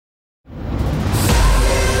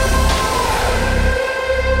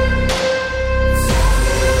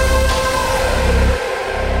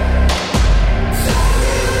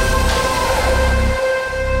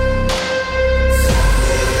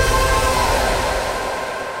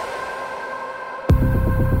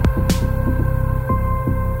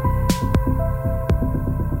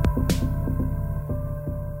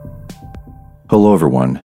Hello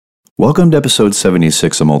everyone. Welcome to episode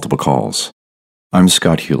 76 of Multiple Calls. I'm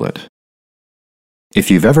Scott Hewlett. If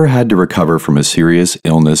you've ever had to recover from a serious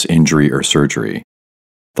illness, injury, or surgery,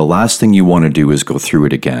 the last thing you want to do is go through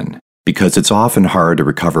it again, because it's often hard to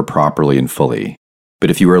recover properly and fully. But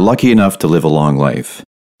if you are lucky enough to live a long life,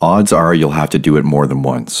 odds are you'll have to do it more than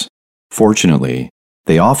once. Fortunately,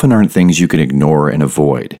 they often aren't things you can ignore and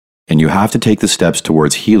avoid, and you have to take the steps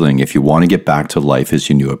towards healing if you want to get back to life as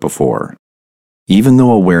you knew it before. Even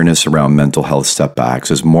though awareness around mental health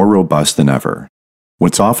setbacks is more robust than ever,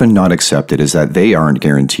 what's often not accepted is that they aren't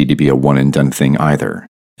guaranteed to be a one-and-done thing either,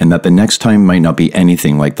 and that the next time might not be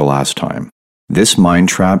anything like the last time. This mind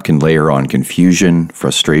trap can layer on confusion,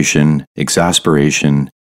 frustration, exasperation,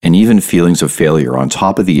 and even feelings of failure on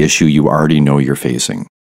top of the issue you already know you're facing.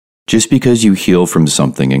 Just because you heal from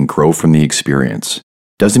something and grow from the experience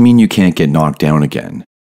doesn't mean you can't get knocked down again,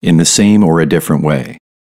 in the same or a different way.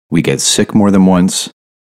 We get sick more than once,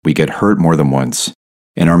 we get hurt more than once,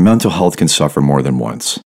 and our mental health can suffer more than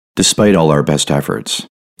once, despite all our best efforts.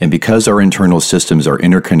 And because our internal systems are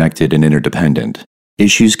interconnected and interdependent,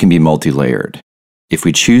 issues can be multi-layered. If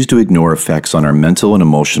we choose to ignore effects on our mental and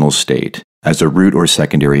emotional state as a root or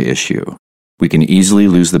secondary issue, we can easily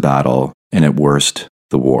lose the battle, and at worst,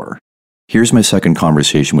 the war. Here's my second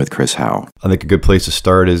conversation with Chris Howe. I think a good place to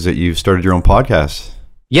start is that you've started your own podcast.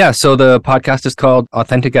 Yeah, so the podcast is called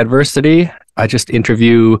Authentic Adversity. I just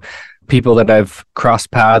interview people that I've crossed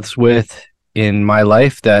paths with in my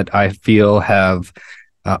life that I feel have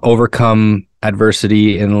overcome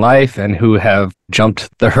adversity in life and who have jumped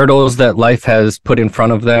the hurdles that life has put in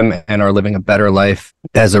front of them and are living a better life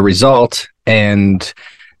as a result. And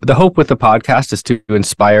the hope with the podcast is to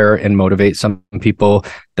inspire and motivate some people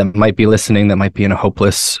that might be listening, that might be in a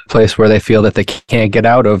hopeless place where they feel that they can't get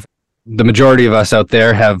out of. The majority of us out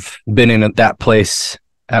there have been in that place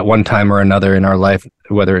at one time or another in our life,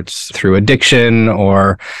 whether it's through addiction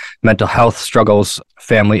or mental health struggles,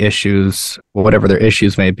 family issues, whatever their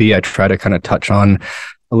issues may be. I try to kind of touch on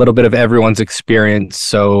a little bit of everyone's experience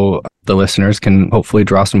so the listeners can hopefully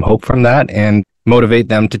draw some hope from that and motivate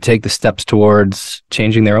them to take the steps towards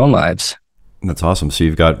changing their own lives. That's awesome. So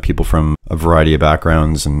you've got people from a variety of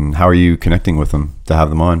backgrounds, and how are you connecting with them to have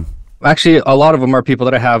them on? Actually, a lot of them are people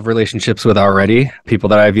that I have relationships with already, people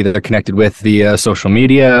that I've either connected with via social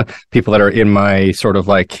media, people that are in my sort of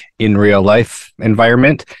like in real life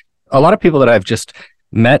environment. A lot of people that I've just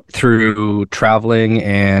met through traveling,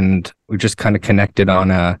 and we just kind of connected on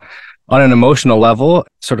an emotional level,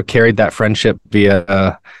 sort of carried that friendship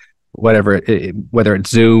via whether it's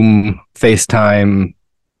Zoom, FaceTime,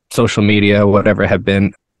 social media, whatever it have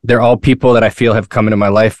been. They're all people that I feel have come into my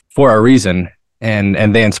life for a reason.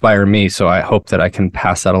 And they inspire me, so I hope that I can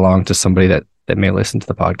pass that along to somebody that may listen to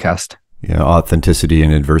the podcast. Yeah, authenticity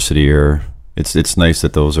and adversity it's nice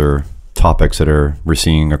that those are topics that we're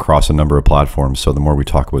seeing across a number of platforms. So the more we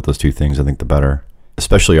talk about those two things, I think the better.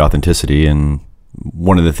 Especially authenticity. And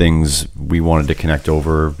one of the things we wanted to connect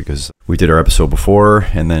over, because we did our episode before,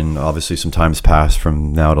 and then obviously some time's passed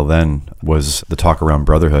from now till then, was the talk around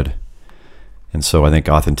brotherhood. And so I think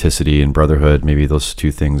authenticity and brotherhood, maybe those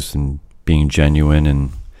two things, and being genuine,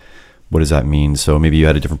 and what does that mean? So maybe you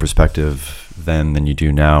had a different perspective then than you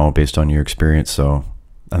do now based on your experience. So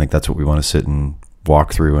I think that's what we want to sit and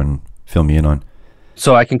walk through and fill me in on.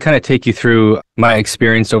 So I can kind of take you through my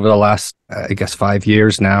experience over the last, 5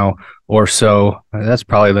 years now or so. That's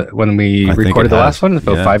probably when we recorded the last one,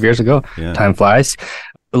 about 5 years ago. Yeah. Time flies.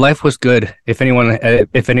 Life was good. If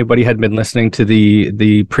anybody had been listening to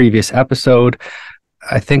the previous episode,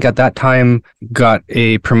 I think at that time got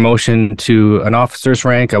a promotion to an officer's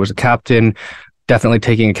rank. I was a captain, definitely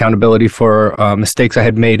taking accountability for mistakes I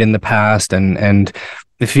had made in the past, and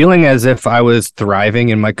feeling as if I was thriving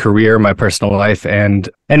in my career, my personal life, and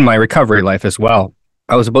my recovery life as well.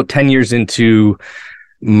 I was about 10 years into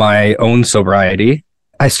my own sobriety.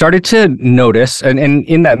 I started to notice, and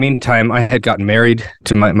in that meantime, I had gotten married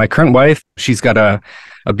to my current wife. She's got a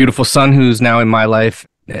beautiful son who's now in my life.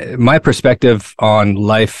 My perspective on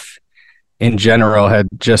life in general had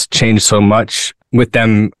just changed so much with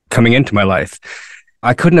them coming into my life.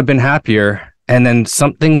 I couldn't have been happier. And then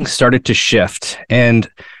something started to shift. And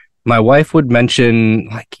my wife would mention,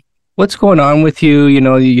 like, what's going on with you? You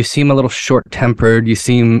know, you seem a little short-tempered. You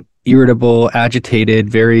seem irritable,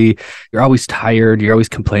 agitated, you're always tired. You're always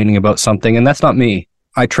complaining about something. And that's not me.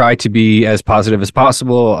 I try to be as positive as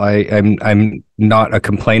possible. I'm not a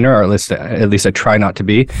complainer, or at least I try not to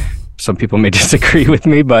be. Some people may disagree with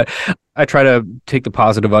me, but I try to take the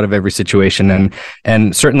positive out of every situation.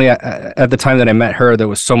 And certainly at the time that I met her, there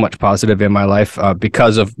was so much positive in my life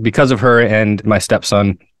because of her and my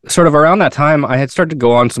stepson. Sort of around that time, I had started to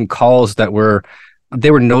go on some calls that were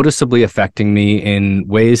noticeably affecting me in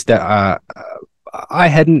ways that I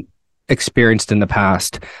hadn't experienced in the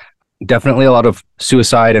past. Definitely a lot of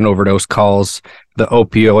suicide and overdose calls. The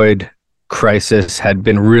opioid crisis had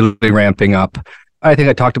been really ramping up. I think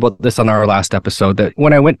I talked about this on our last episode, that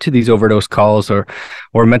when I went to these overdose calls or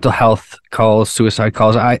mental health calls, suicide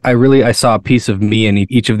calls, I saw a piece of me in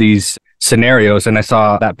each of these scenarios, and I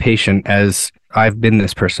saw that patient as I've been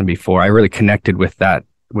this person before. I really connected with that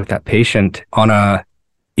patient on a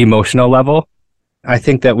emotional level. I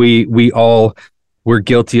think that we all were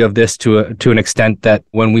guilty of this to an extent, that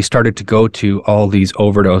when we started to go to all these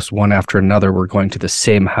overdose one after another, we're going to the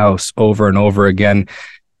same house over and over again,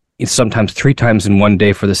 sometimes 3 times in one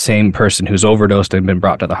day for the same person who's overdosed and been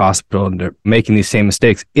brought to the hospital, and they're making these same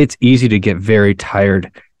mistakes. It's easy to get very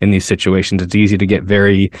tired in these situations. It's easy to get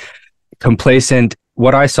very complacent.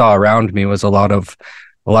 What I saw around me was a lot of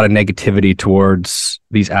negativity towards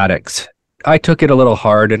these addicts. I took it a little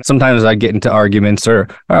hard, and sometimes I get into arguments or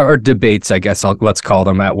debates, I guess let's call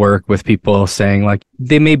them, at work with people saying, like,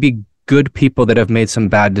 they may be good people that have made some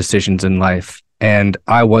bad decisions in life, and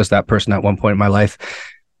I was that person at one point in my life.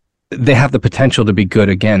 They have the potential to be good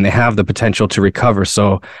again. They have the potential to recover.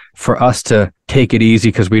 So for us to take it easy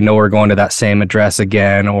because we know we're going to that same address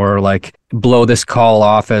again, or like blow this call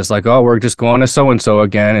off as like, oh, we're just going to so-and-so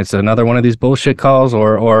again, it's another one of these bullshit calls,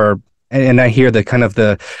 and I hear the kind of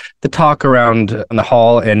the talk around in the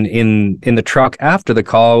hall and in the truck after the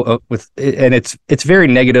call and it's very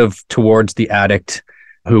negative towards the addict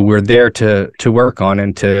who we're there to work on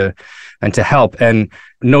and to help, and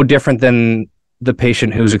no different than the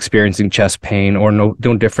patient who's experiencing chest pain, or no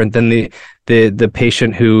different than the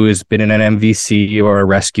patient who has been in an MVC or a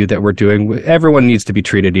rescue that we're doing. Everyone needs to be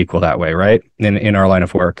treated equal that way, right? In our line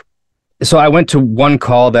of work. So I went to one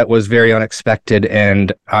call that was very unexpected,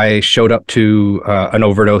 and I showed up to an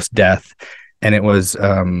overdose death, and it was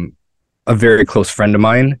a very close friend of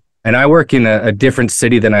mine. And I work in a different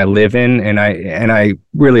city than I live in, and I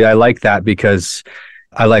like that, because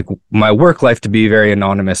I like my work life to be very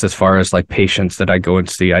anonymous as far as like patients that I go and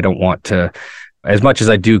see. I don't want to, as much as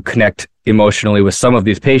I do connect emotionally with some of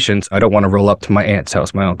these patients, I don't want to roll up to my aunt's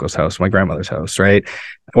house, my uncle's house, my grandmother's house, right?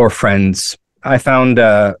 Or friends. I found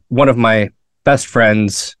one of my best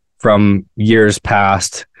friends from years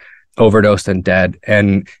past overdosed and dead,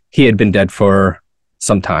 and he had been dead for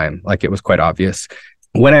some time. Like, it was quite obvious.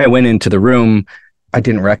 When I went into the room, I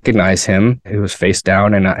didn't recognize him. He was face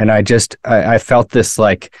down, and I felt this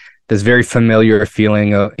very familiar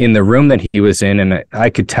feeling in the room that he was in, and I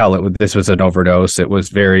could tell this was an overdose. It was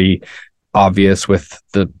very obvious with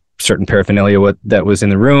the certain paraphernalia that was in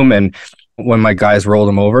the room. And when my guys rolled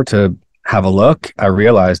him over to have a look, I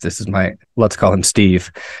realized this is let's call him Steve.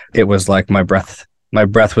 It was like my breath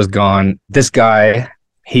was gone. This guy,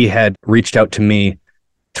 he had reached out to me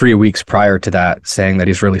 3 weeks prior to that, saying that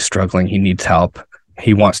he's really struggling. He needs help.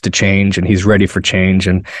 He wants to change, and he's ready for change.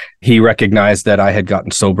 And he recognized that I had gotten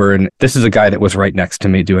sober. And this is a guy that was right next to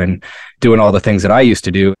me doing all the things that I used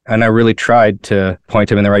to do. And I really tried to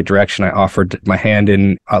point him in the right direction. I offered my hand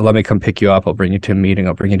and let me come pick you up. I'll bring you to a meeting.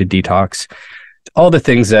 I'll bring you to detox. All the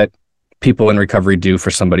things that people in recovery do for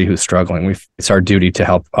somebody who's struggling. It's our duty to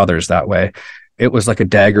help others that way. It was like a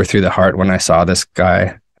dagger through the heart when I saw this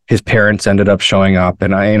guy. His parents ended up showing up,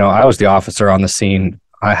 and I was the officer on the scene.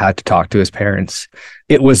 I had to talk to his parents.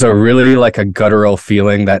 It was a really like a guttural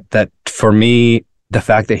feeling that for me, the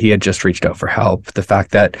fact that he had just reached out for help, the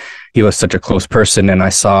fact that he was such a close person, and I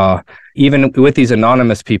saw, even with these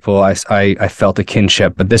anonymous people, I felt a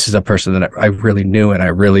kinship, but this is a person that I really knew, and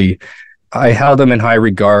I held him in high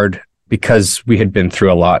regard because we had been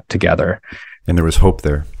through a lot together. And there was hope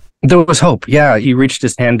there. There was hope. Yeah. He reached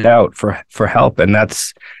his hand out for help. And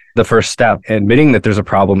that's the first step, admitting that there's a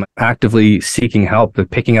problem, actively seeking help,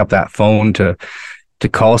 picking up that phone to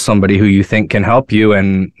call somebody who you think can help you.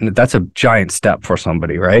 And that's a giant step for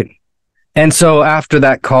somebody, right? And so after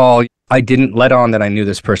that call, I didn't let on that I knew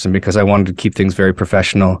this person because I wanted to keep things very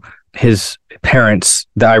professional. His parents,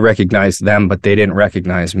 I recognized them, but they didn't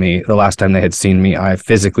recognize me. The last time they had seen me, I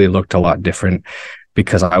physically looked a lot different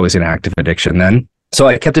because I was in active addiction then. So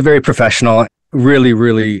I kept it very professional, really,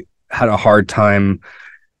 really had a hard time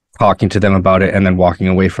talking to them about it, and then walking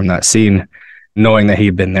away from that scene, knowing that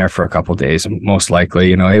he'd been there for a couple of days, most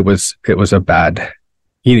likely. It was a bad,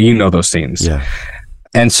 you know those scenes. Yeah.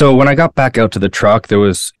 And so when I got back out to the truck, there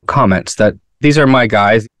was comments that these are my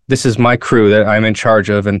guys. this is my crew that I'm in charge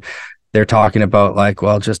of. And they're talking about like,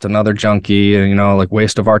 well, just another junkie and, like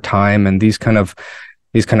waste of our time and these kind of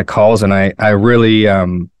calls. And I really,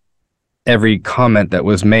 every comment that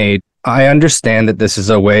was made, I understand that this is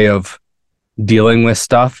a way of dealing with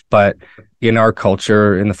stuff, but in our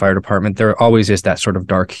culture, in the fire department, there always is that sort of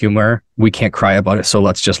dark humor. We can't cry about it, so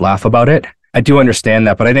let's just laugh about it. I do understand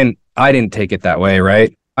that, but I didn't take it that way,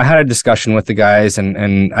 right? I had a discussion with the guys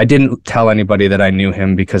and I didn't tell anybody that I knew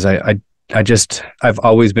him because I've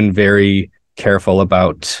always been very careful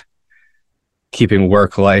about keeping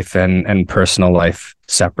work life and personal life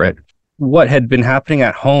separate. What had been happening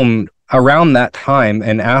at home around that time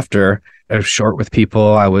and after, I was short with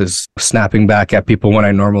people. I was snapping back at people when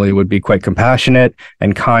I normally would be quite compassionate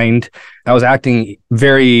and kind. I was acting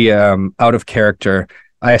very out of character.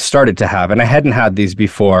 I started to have, and I hadn't had these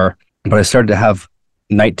before, but I started to have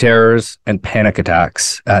night terrors and panic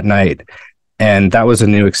attacks at night. And that was a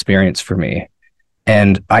new experience for me.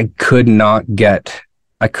 And I could not get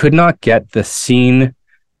the scene,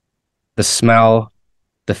 the smell,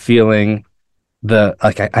 the feeling,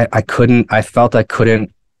 I felt I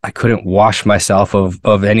couldn't wash myself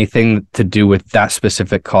of anything to do with that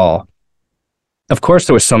specific call. Of course,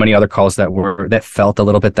 there were so many other calls that felt a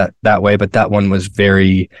little bit that way, but that one was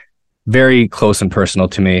very, very close and personal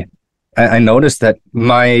to me. I noticed that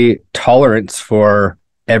my tolerance for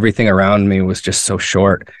everything around me was just so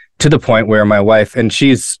short, to the point where my wife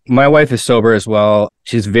is sober as well.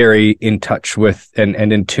 She's very in touch with and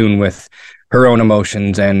in tune with her own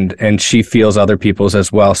emotions, and she feels other people's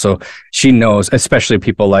as well. So she knows, especially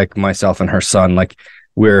people like myself and her son, like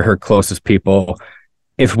we're her closest people.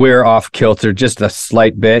 If we're off kilter just a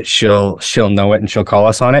slight bit, she'll know it and she'll call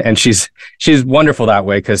us on it. And she's wonderful that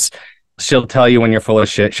way, because she'll tell you when you're full of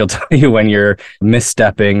shit. She'll tell you when you're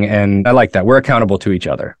misstepping. And I like that. We're accountable to each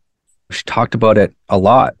other. She talked about it a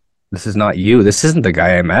lot. This is not you. This isn't the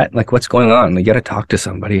guy I met. Like, what's going on? You got to talk to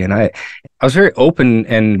somebody. And I was very open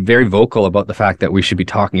and very vocal about the fact that we should be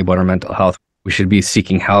talking about our mental health. We should be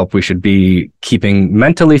seeking help. We should be keeping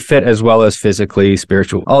mentally fit as well as physically,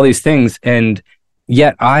 spiritual, all these things. And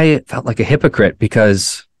yet I felt like a hypocrite,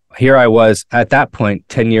 because here I was at that point,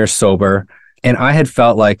 10 years sober, and I had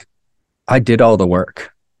felt like I did all the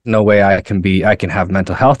work. No way I can have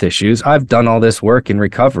mental health issues. I've done all this work in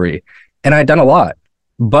recovery, and I'd done a lot,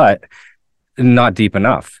 but not deep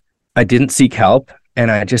enough. I didn't seek help,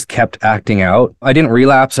 and I just kept acting out. I didn't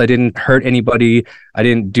relapse. I didn't hurt anybody. I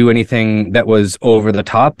didn't do anything that was over the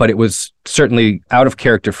top, but it was certainly out of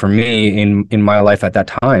character for me in my life at that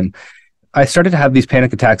time. I started to have these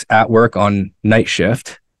panic attacks at work on night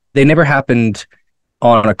shift. They never happened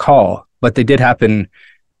on a call, but they did happen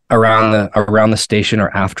around the station or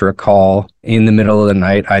after a call in the middle of the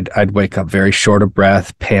night. I'd wake up very short of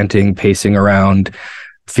breath, panting, pacing around,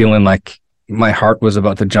 feeling like my heart was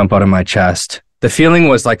about to jump out of my chest. The feeling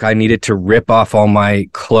was like I needed to rip off all my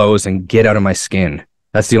clothes and get out of my skin.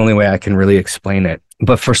 That's the only way I can really explain it.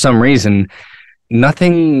 But for some reason,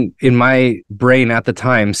 nothing in my brain at the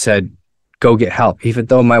time said, go get help, even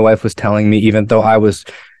though my wife was telling me, even though I was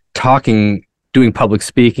doing public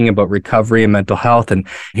speaking about recovery and mental health. And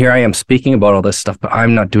here I am speaking about all this stuff, but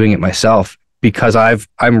I'm not doing it myself because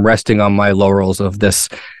I'm resting on my laurels of this.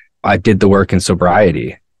 I did the work in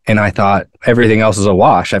sobriety, and I thought everything else is a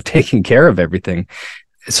wash. I've taken care of everything.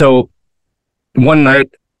 So one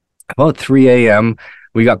night, about 3 a.m.,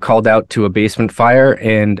 we got called out to a basement fire,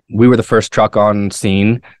 and we were the first truck on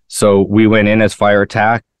scene. So we went in as fire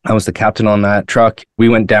attack. I was the captain on that truck. We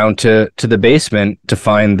went down to the basement to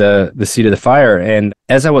find the seat of the fire. And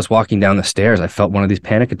as I was walking down the stairs, I felt one of these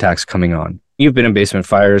panic attacks coming on. You've been in basement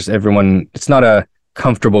fires. It's not a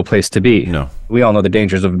comfortable place to be. No. We all know the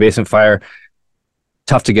dangers of a basement fire.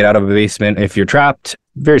 Tough to get out of a basement if you're trapped.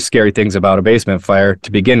 Very scary things about a basement fire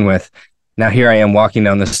to begin with. Now here I am walking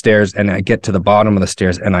down the stairs, and I get to the bottom of the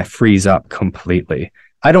stairs and I freeze up completely.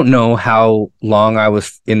 I don't know how long I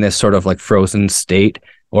was in this sort of like frozen state,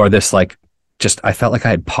 or this I felt like I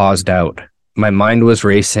had paused out. My mind was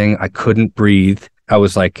racing. I couldn't breathe. I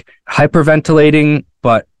was like hyperventilating,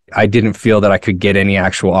 but I didn't feel that I could get any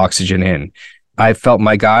actual oxygen in. I felt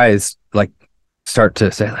my guys like start to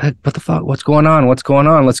say, hey, what the fuck? What's going on? What's going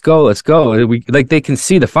on? Let's go. They can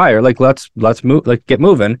see the fire. Like, let's move, like get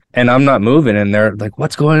moving. And I'm not moving. And they're like,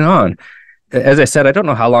 what's going on? As I said, I don't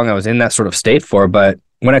know how long I was in that sort of state for, but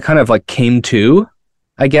when I kind of like came to,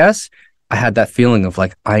 I guess, I had that feeling of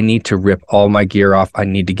like, I need to rip all my gear off. I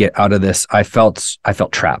need to get out of this. I felt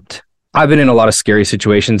trapped. I've been in a lot of scary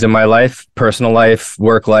situations in my life, personal life,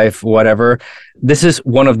 work life, whatever. This is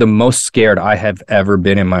one of the most scared I have ever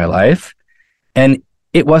been in my life. And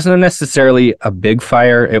It wasn't necessarily a big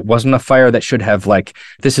fire. It wasn't a fire that should have like,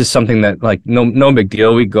 this is something that like, no big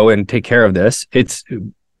deal. We go and take care of this. It's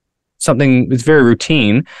very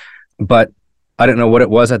routine, but I didn't know what it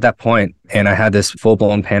was at that point. And I had this full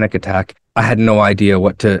blown panic attack. I had no idea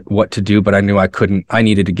what to do, but I knew I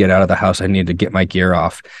needed to get out of the house. I needed to get my gear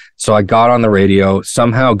off. So I got on the radio,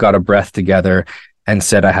 somehow got a breath together and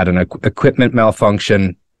said I had an equipment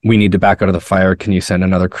malfunction. We need to back out of the fire. Can you send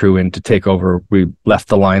another crew in to take over? We left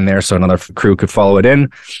the line there so another crew could follow it in.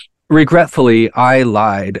 Regretfully, I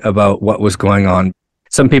lied about what was going on.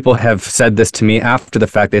 Some people have said this to me after the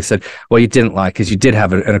fact. They said, well, you didn't lie because you did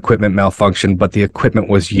have an equipment malfunction, but the equipment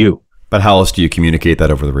was you. But how else do you communicate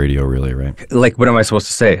that over the radio, really, right? Like, what am I supposed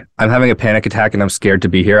to say? I'm having a panic attack and I'm scared to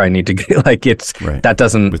be here. I need to get, like, it's, right. That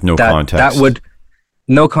doesn't... With no context. That would...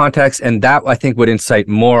 No context, and that I think would incite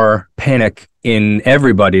more panic in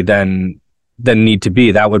everybody than need to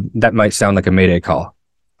be. That might sound like a mayday call.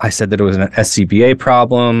 I said that it was an SCBA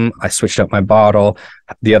problem. I switched up my bottle.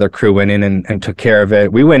 The other crew went in and took care of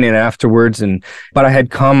it. We went in afterwards, but I had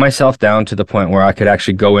calmed myself down to the point where I could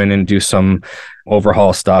actually go in and do some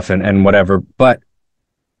overhaul stuff and whatever. But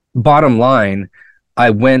bottom line, I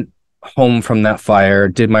went home from that fire,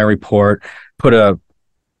 did my report, put a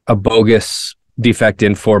bogus defect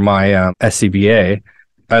in for my SCBA.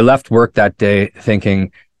 I left work that day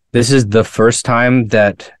thinking, this is the first time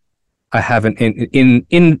that I haven't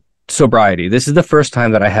in sobriety. This is the first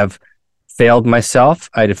time that I have failed myself.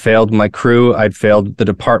 I'd failed my crew. I'd failed the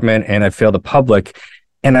department, and I'd failed the public,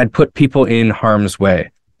 and I'd put people in harm's way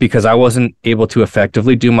because I wasn't able to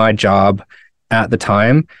effectively do my job at the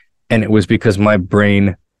time. And it was because my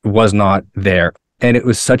brain was not there. And it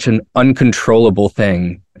was such an uncontrollable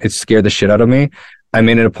thing. It scared the shit out of me. I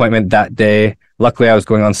made an appointment that day. Luckily, I was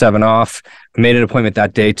going on 7 off. I made an appointment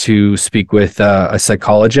that day to speak with a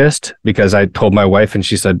psychologist because I told my wife and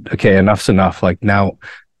she said, okay, enough's enough. Like, now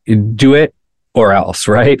do it or else,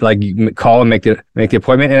 right? Like, you call and make the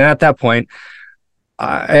appointment. And at that point,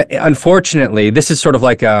 unfortunately, this is sort of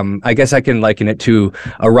like, I guess I can liken it to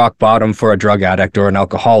a rock bottom for a drug addict or an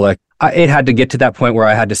alcoholic. It had to get to that point where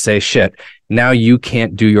I had to say, shit, now you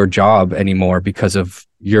can't do your job anymore because of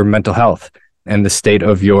your mental health and the state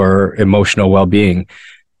of your emotional well-being.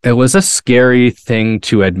 It was a scary thing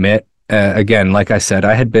to admit. Again, like I said,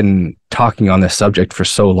 I had been talking on this subject for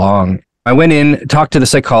so long. I went in, talked to the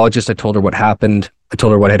psychologist. I told her what happened. I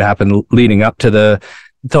told her what had happened leading up to the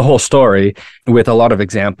whole story with a lot of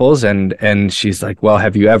examples. And she's like, well,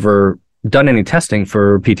 have you ever done any testing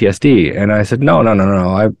for PTSD? And I said, no.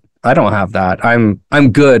 I don't have that.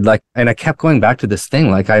 I'm good. Like, and I kept going back to this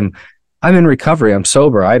thing. Like, I'm in recovery. I'm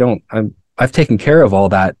sober. I've taken care of all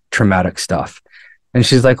that traumatic stuff. And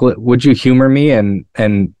she's like, would you humor me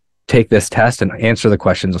and take this test and answer the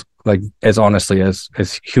questions like as honestly as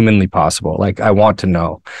humanly possible? Like, I want to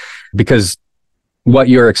know, because what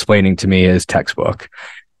you're explaining to me is textbook.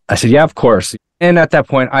 I said, yeah, of course. And at that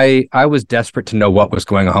point, I was desperate to know what was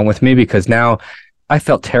going on with me, because now I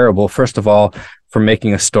felt terrible. First of all, for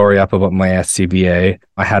making a story up about my SCBA.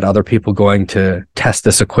 I had other people going to test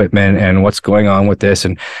this equipment and what's going on with this,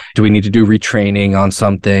 and do we need to do retraining on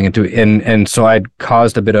something, and so I'd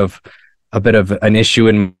caused a bit of an issue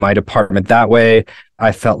in my department that way.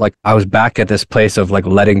 I felt like I was back at this place of like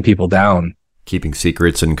letting people down, keeping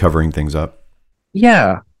secrets and covering things up.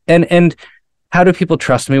 Yeah, and how do people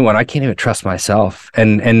trust me when I can't even trust myself?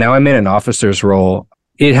 And now I'm in an officer's role.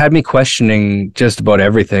 It had me questioning just about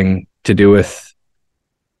everything to do with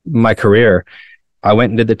my career. I went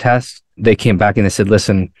and did the test. They came back and they said,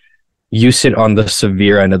 listen, you sit on the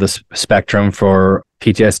severe end of the spectrum for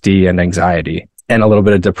PTSD and anxiety and a little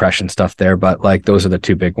bit of depression stuff there. But like, those are the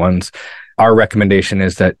two big ones. Our recommendation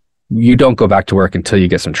is that you don't go back to work until you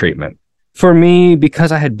get some treatment. For me,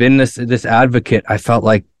 because I had been this advocate, I felt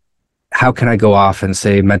like, how can I go off and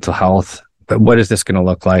say mental health? But what is this going to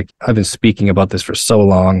look like? I've been speaking about this for so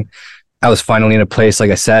long. I was finally in a place, like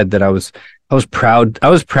I said, that I was proud. I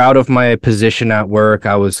was proud of my position at work.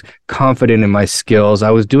 I was confident in my skills.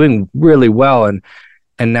 I was doing really well. And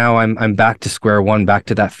now I'm back to square one, back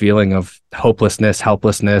to that feeling of hopelessness,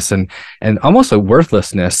 helplessness, and almost a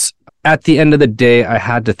worthlessness. At the end of the day, I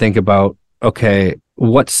had to think about, okay,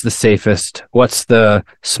 what's the safest? What's the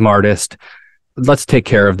smartest? Let's take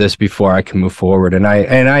care of this before I can move forward. And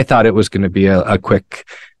I thought it was going to be a quick,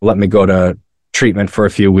 let me go to treatment for a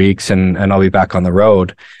few weeks and I'll be back on the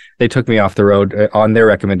road. They took me off the road on their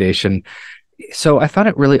recommendation. So I found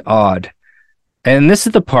it really odd. And this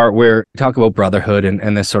is the part where we talk about brotherhood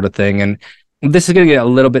and this sort of thing. And this is going to get a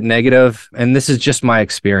little bit negative, and this is just my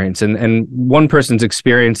experience. And one person's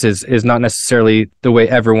experience is not necessarily the way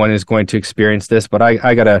everyone is going to experience this, but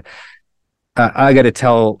I gotta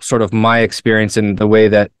tell sort of my experience and the way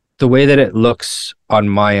that it looks on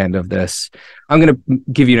my end of this. I'm going to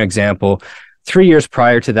give you an example. 3 years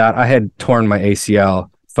prior to that, I had torn my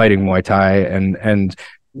ACL fighting Muay Thai, and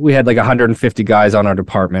we had like 150 guys on our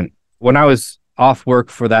department. When I was off work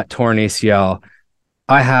for that torn ACL,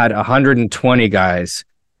 I had 120 guys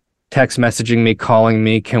text messaging me, calling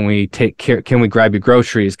me, can we grab you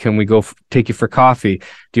groceries? Can we go take you for coffee?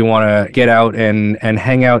 Do you want to get out and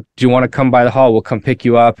hang out? Do you want to come by the hall? We'll come pick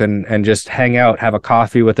you up and just hang out, have a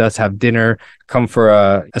coffee with us, have dinner, come for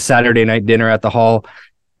a Saturday night dinner at the hall.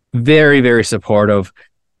 Very, very supportive,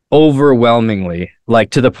 overwhelmingly, like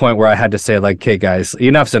to the point where I had to say like, okay, guys,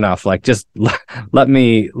 enough's enough. Like, just let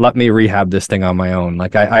me rehab this thing on my own.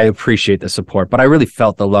 Like, I appreciate the support, but I really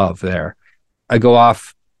felt the love there. I go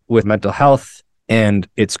off with mental health and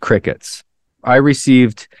it's crickets. I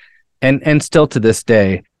received, and still to this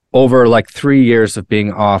day, over like 3 years of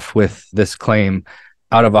being off with this claim,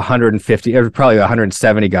 out of 150, or probably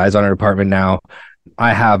 170 guys on our department now,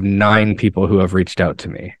 I have 9 people who have reached out to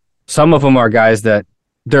me. Some of them are guys that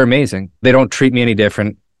they're amazing. They don't treat me any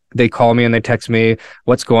different. They call me and they text me,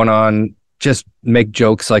 what's going on? Just make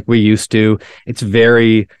jokes like we used to. It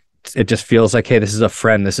just feels like, hey, this is a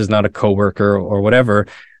friend. This is not a coworker or whatever.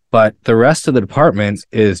 But the rest of the department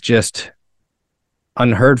is just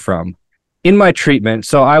unheard from. In my treatment,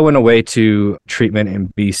 so I went away to treatment in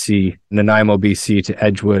BC, Nanaimo, BC, to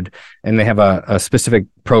Edgewood, and they have a specific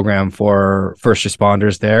program for first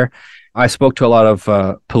responders there. I spoke to a lot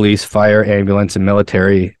of police, fire, ambulance, and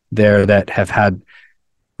military there that have had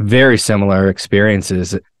very similar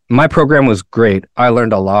experiences. My program was great. I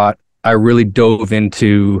learned a lot. I really dove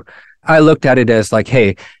into, I looked at it as like,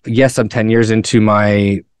 hey, yes, I'm 10 years into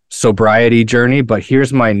my sobriety journey, but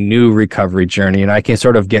here's my new recovery journey, and I can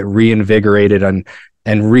sort of get reinvigorated and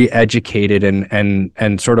re-educated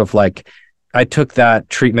and sort of like, I took that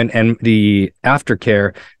treatment and the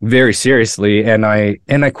aftercare very seriously, and I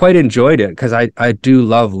quite enjoyed it because I do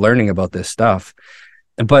love learning about this stuff.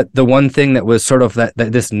 But the one thing that was sort of that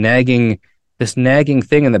this nagging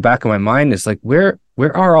thing in the back of my mind is like, where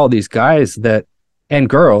are all these guys and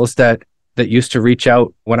girls that used to reach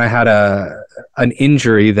out when I had an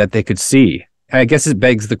injury that they could see? I guess it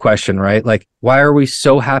begs the question, right? Like, why are we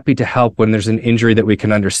so happy to help when there's an injury that we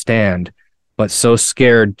can understand, but so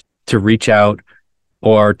scared to reach out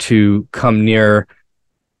or to come near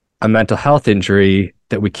a mental health injury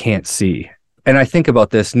that we can't see? And I think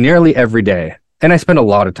about this nearly every day. And I spend a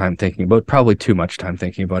lot of time thinking about, probably too much time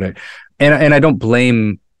thinking about it. And I don't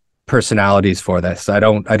blame personalities for this. I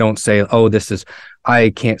don't say, oh,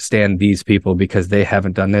 I can't stand these people because they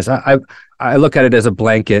haven't done this. I look at it as a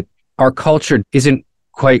blanket. Our culture isn't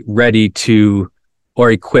quite ready to, or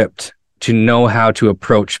equipped to know how to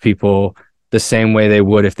approach people the same way they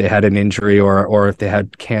would if they had an injury or if they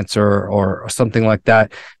had cancer or something like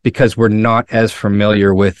that, because we're not as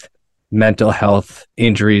familiar with mental health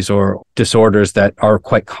injuries or disorders that are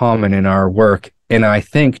quite common in our work. And I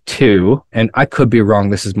think too, and I could be wrong,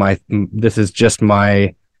 this is just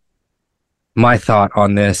my thought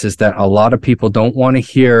on this, is that a lot of people don't want to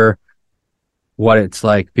hear what it's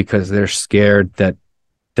like because they're scared that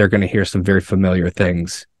they're going to hear some very familiar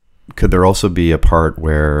things. Could there also be a part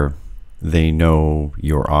where they know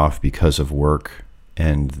you're off because of work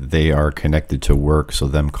and they are connected to work, so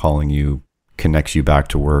them calling you connects you back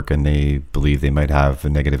to work, and they believe they might have a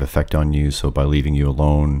negative effect on you, so by leaving you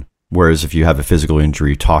alone? Whereas if you have a physical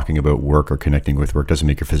injury, talking about work or connecting with work doesn't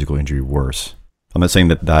make your physical injury worse. I'm not saying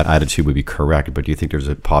that attitude would be correct, but do you think there's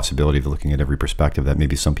a possibility of looking at every perspective that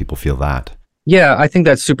maybe some people feel that? Yeah, I think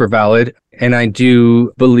that's super valid. And I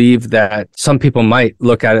do believe that some people might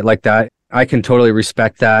look at it like that. I can totally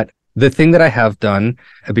respect that. The thing that I have done,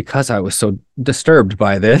 because I was so disturbed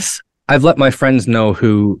by this, I've let my friends know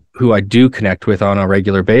who I do connect with on a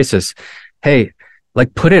regular basis. Hey,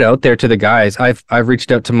 like, put it out there to the guys. I've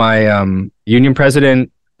reached out to my union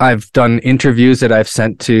president. I've done interviews that I've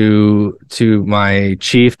sent to my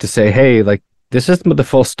chief to say, hey, like, this is the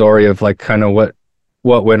full story of like kind of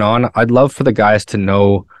what went on. I'd love for the guys to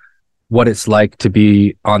know what it's like to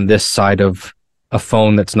be on this side of a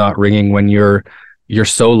phone that's not ringing when you're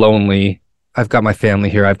so lonely. I've got my family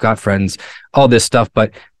here. I've got friends, all this stuff.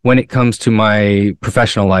 But when it comes to my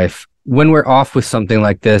professional life, when we're off with something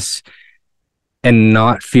like this and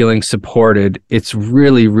not feeling supported, it's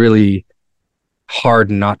really, really hard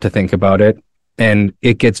not to think about it. And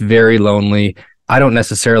it gets very lonely. I don't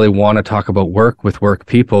necessarily want to talk about work with work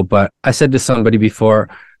people, but I said to somebody before,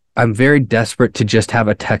 I'm very desperate to just have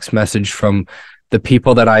a text message from the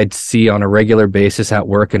people that I'd see on a regular basis at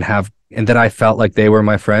work and that I felt like they were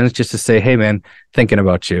my friends, just to say, hey man, thinking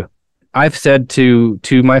about you. I've said to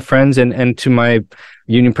my friends and to my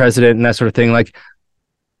union president and that sort of thing, like,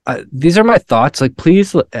 these are my thoughts. Like,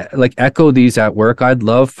 please, like, echo these at work. I'd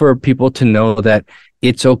love for people to know that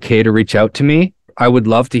it's okay to reach out to me. I would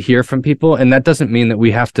love to hear from people. And that doesn't mean that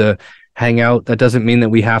we have to hang out. That doesn't mean that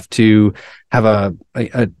we have to have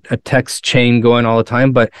a text chain going all the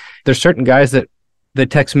time. But there's certain guys that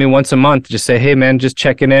text me once a month, just say, hey man, just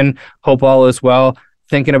checking in. Hope all is well.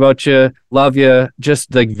 Thinking about you. Love you.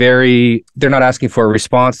 Just like they're not asking for a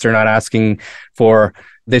response. They're not asking for,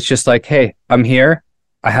 it's just like, hey, I'm here.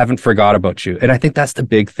 I haven't forgot about you. And I think that's the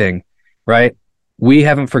big thing, right? We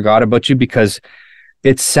haven't forgot about you, because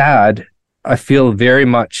it's sad. I feel very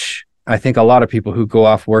much, I think a lot of people who go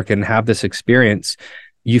off work and have this experience,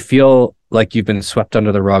 you feel like you've been swept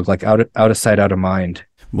under the rug, like out of sight, out of mind.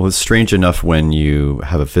 Well, it's strange enough when you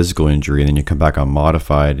have a physical injury and then you come back on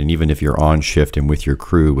modified, and even if you're on shift and with your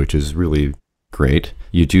crew, which is really great,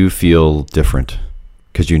 you do feel different,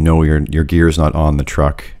 because you know your gear's not on the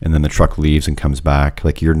truck, and then the truck leaves and comes back.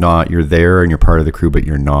 Like, you're there and you're part of the crew, but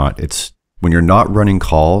you're not. It's when you're not running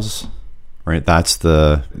calls, right? That's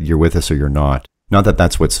you're with us or you're not. Not that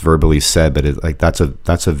that's what's verbally said, but that's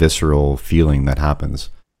a visceral feeling that happens.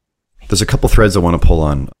 There's a couple threads I want to pull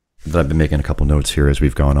on that I've been making a couple notes here as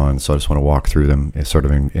we've gone on. So I just want to walk through them sort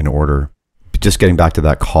of in order. Just getting back to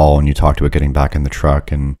that call, and you talked about getting back in the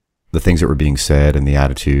truck and the things that were being said and the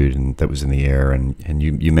attitude and that was in the air. And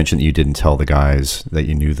you mentioned that you didn't tell the guys that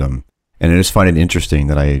you knew them. And I just find it interesting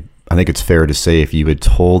that I think it's fair to say if you had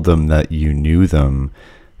told them that you knew them,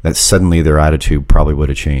 that suddenly their attitude probably would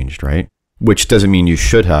have changed, right? Which doesn't mean you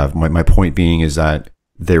should have. My point being is that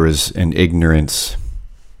there is an ignorance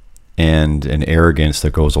and an arrogance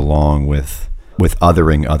that goes along with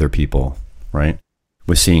othering other people, right?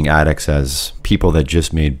 With seeing addicts as people that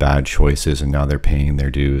just made bad choices and now they're paying their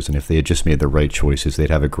dues. And if they had just made the right choices, they'd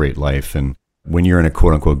have a great life. And when you're in a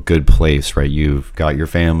quote unquote good place, right? You've got your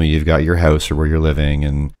family, you've got your house or where you're living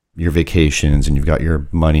and your vacations, and you've got your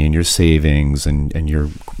money and your savings, and you're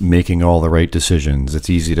making all the right decisions. It's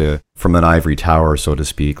easy to, from an ivory tower, so to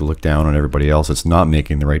speak, look down on everybody else that's not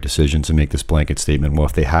making the right decisions and make this blanket statement, well,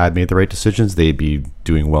 if they had made the right decisions, they'd be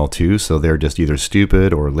doing well too. So they're just either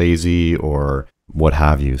stupid or lazy or what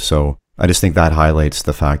have you. So I just think that highlights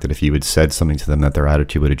the fact that if you had said something to them that their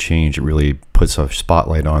attitude would have changed, it really puts a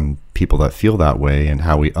spotlight on people that feel that way and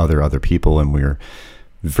how we other people. And we're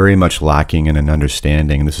very much lacking in an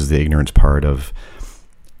understanding, and this is the ignorance part, of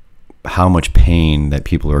how much pain that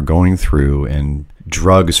people are going through, and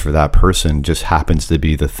drugs for that person just happens to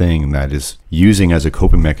be the thing that is using as a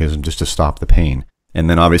coping mechanism just to stop the pain.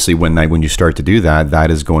 And then obviously when you start to do that,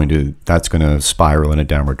 that's going to spiral in a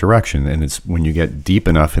downward direction. And it's when you get deep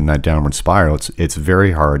enough in that downward spiral, it's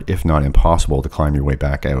very hard, if not impossible, to climb your way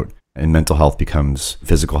back out. And mental health becomes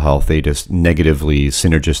physical health. They just negatively,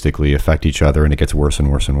 synergistically affect each other, and it gets worse and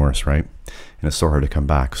worse and worse, right? And it's so hard to come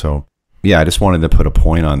back. So yeah, I just wanted to put a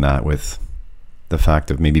point on that with the fact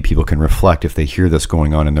of maybe people can reflect if they hear this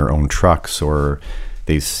going on in their own trucks, or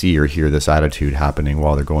they see or hear this attitude happening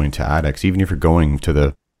while they're going to addicts. Even if you're going to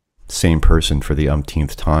the same person for the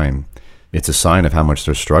umpteenth time, it's a sign of how much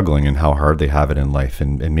they're struggling and how hard they have it in life.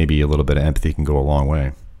 And maybe a little bit of empathy can go a long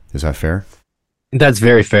way. Is that fair? That's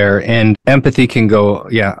very fair. And empathy can go,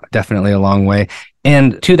 yeah, definitely a long way.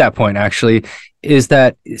 And to that point, actually, is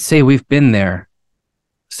that, say we've been there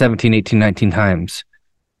 17, 18, 19 times.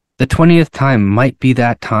 The 20th time might be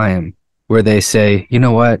that time where they say, you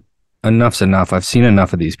know what, enough's enough. I've seen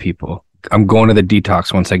enough of these people. I'm going to the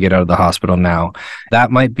detox once I get out of the hospital now.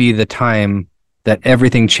 That might be the time that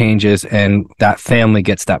everything changes and that family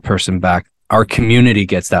gets that person back. Our community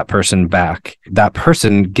gets that person back. That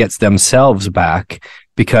person gets themselves back,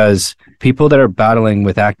 because people that are battling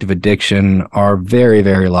with active addiction are very,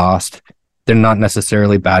 very lost. They're not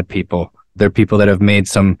necessarily bad people. They're people that have made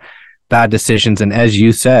some bad decisions. And as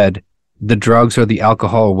you said, the drugs or the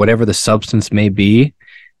alcohol, whatever the substance may be,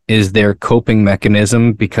 is their coping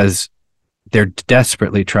mechanism, because they're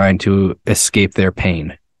desperately trying to escape their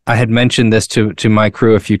pain. I had mentioned this to my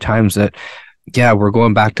crew a few times that, yeah, we're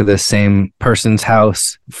going back to this same person's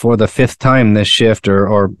house for the 5th time this shift,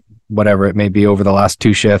 or whatever it may be over the last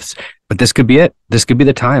 2 shifts. But this could be it. This could be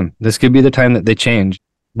the time. This could be the time that they change.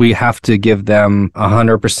 We have to give them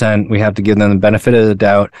 100%. We have to give them the benefit of the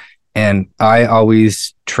doubt. And I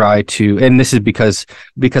always try to, and this is because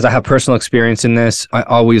I have personal experience in this, I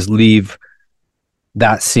always leave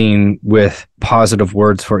that scene with positive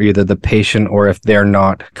words for either the patient or if they're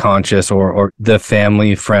not conscious or the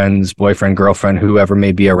family, friends, boyfriend, girlfriend, whoever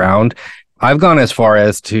may be around. I've gone as far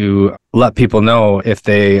as to let people know if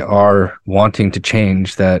they are wanting to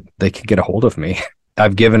change that they can get a hold of me.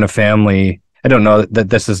 I've given a family, I don't know that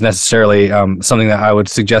this is necessarily something that I would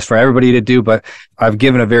suggest for everybody to do, but I've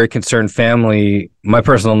given a very concerned family my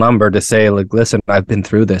personal number to say, like, listen, I've been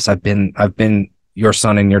through this. I've been your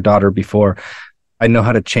son and your daughter before. I know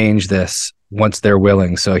how to change this once they're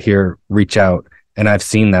willing. So here, reach out. And I've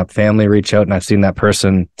seen that family reach out, and I've seen that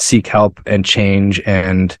person seek help and change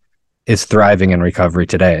and is thriving in recovery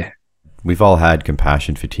today. We've all had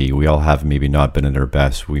compassion fatigue. We all have maybe not been at our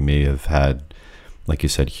best. We may have had, like you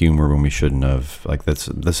said, humor when we shouldn't have. Like this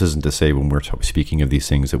isn't to say when we're speaking of these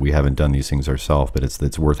things that we haven't done these things ourselves, but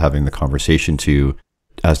it's worth having the conversation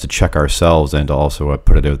as to check ourselves and to also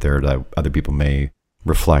put it out there that other people may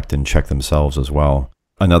reflect and check themselves as well.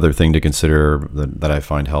 Another thing to consider that I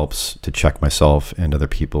find helps to check myself and other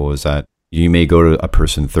people is that you may go to a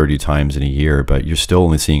person 30 times in a year, but you're still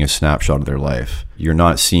only seeing a snapshot of their life. You're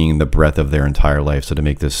not seeing the breadth of their entire life. So to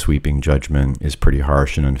make this sweeping judgment is pretty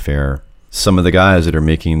harsh and unfair. Some of the guys that are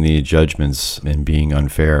making the judgments and being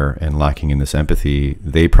unfair and lacking in this empathy,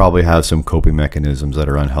 they probably have some coping mechanisms that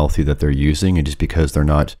are unhealthy that they're using. And just because they're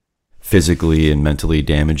not physically and mentally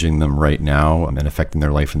damaging them right now and affecting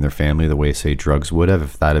their life and their family the way, say, drugs would have,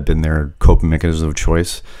 if that had been their coping mechanism of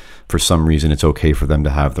choice, for some reason it's okay for them to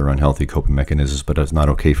have their unhealthy coping mechanisms, but it's not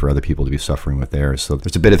okay for other people to be suffering with theirs. So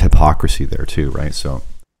there's a bit of hypocrisy there too, right? So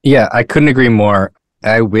yeah, I couldn't agree more.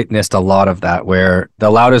 I witnessed a lot of that where the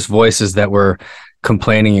loudest voices that were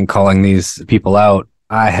complaining and calling these people out,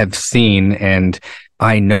 I have seen and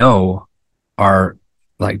I know are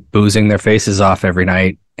like boozing their faces off every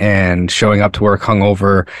night and showing up to work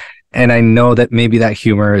hungover. And I know that maybe that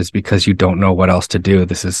humor is because you don't know what else to do.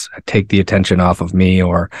 This is take the attention off of me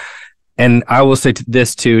and I will say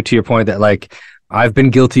this too, to your point that like, I've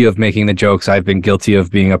been guilty of making the jokes. I've been guilty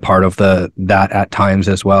of being a part of that at times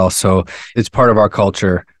as well. So it's part of our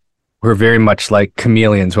culture. We're very much like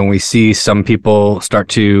chameleons. When we see some people start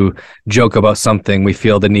to joke about something, we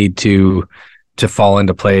feel the need to fall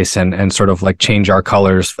into place and sort of like change our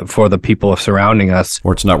colors for the people surrounding us.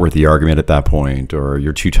 Or it's not worth the argument at that point, or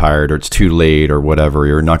you're too tired, or it's too late, or whatever.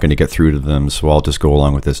 You're not going to get through to them, so I'll just go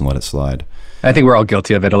along with this and let it slide. I think we're all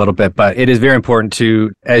guilty of it a little bit, but it is very important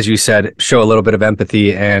to, as you said, show a little bit of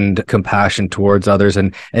empathy and compassion towards others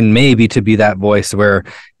and maybe to be that voice where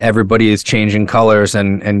everybody is changing colors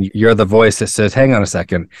and you're the voice that says, hang on a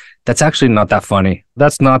second, that's actually not that funny.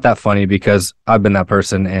 That's not that funny because I've been that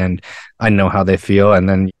person and I know how they feel. And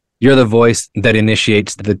then you're the voice that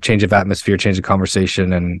initiates the change of atmosphere, change of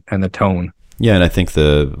conversation and the tone. Yeah, and I think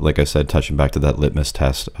like I said, touching back to that litmus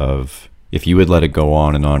test of, if you would let it go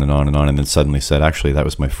on and on and on and on and then suddenly said, actually, that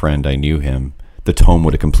was my friend, I knew him, the tone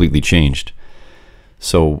would have completely changed.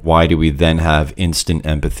 So why do we then have instant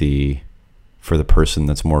empathy for the person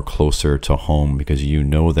that's more closer to home because you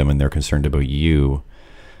know them and they're concerned about you,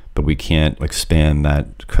 but we can't expand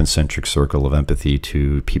that concentric circle of empathy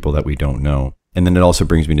to people that we don't know? And then it also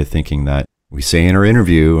brings me to thinking that we say in our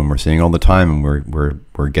interview, and we're saying all the time, and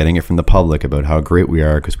we're getting it from the public about how great we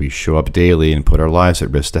are because we show up daily and put our lives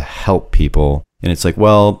at risk to help people. And it's like,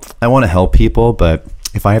 well, I want to help people, but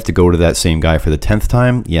if I have to go to that same guy for the 10th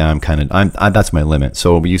time, yeah, that's my limit.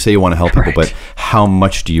 So you say you want to help people, but how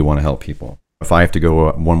much do you want to help people? If I have to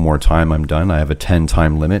go one more time, I'm done. I have a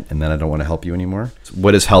 10-time limit, and then I don't want to help you anymore.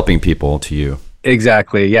 What is helping people to you?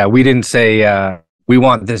 Exactly. Yeah, we didn't say we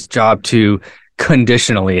want this job to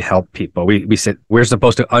conditionally help people. We said we're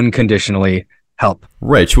supposed to unconditionally help.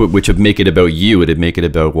 Right, which would make it about you. It'd make it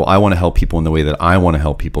about, well, I want to help people in the way that I want to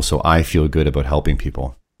help people, so I feel good about helping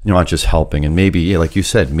people. You're not just helping. And maybe, yeah, like you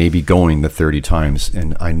said, maybe going the 30 times.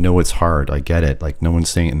 And I know it's hard. I get it. Like no one's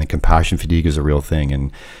saying, and the compassion fatigue is a real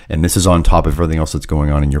thing. And this is on top of everything else that's going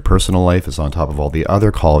on in your personal life. It's on top of all the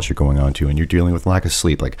other calls you're going on to, and you're dealing with lack of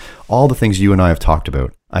sleep. Like all the things you and I have talked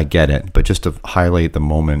about. I get it. But just to highlight the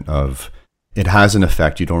moment of, it has an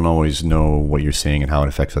effect. You don't always know what you're saying and how it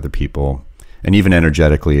affects other people. And even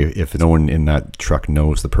energetically, if no one in that truck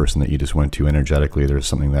knows the person that you just went to energetically, there's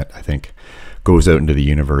something that I think goes out into the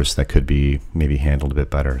universe that could be maybe handled a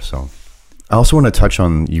bit better. So I also want to touch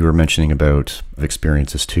on, you were mentioning about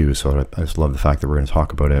experiences too. So I just love the fact that we're going to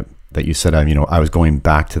talk about it, that you said, I was going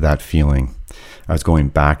back to that feeling. I was going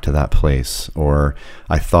back to that place, or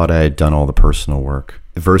I thought I had done all the personal work.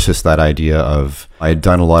 Versus that idea of, I had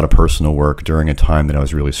done a lot of personal work during a time that I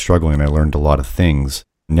was really struggling and I learned a lot of things.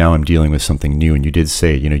 Now I'm dealing with something new. And you did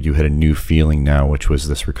say, you had a new feeling now, which was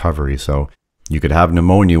this recovery. So you could have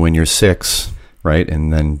pneumonia when you're 6, right?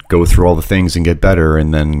 And then go through all the things and get better.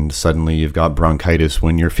 And then suddenly you've got bronchitis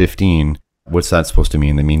when you're 15. What's that supposed to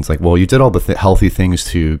mean? That means like, well, you did all the healthy things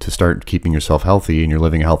to start keeping yourself healthy, and you're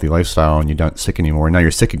living a healthy lifestyle, and you're not sick anymore. And now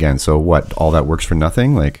you're sick again. So what? All that works for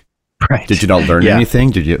nothing? Like, right. Did you not learn anything?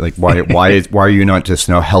 Did you like why are you not just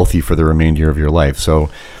now healthy for the remainder of your life? So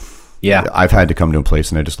yeah, I've had to come to a place,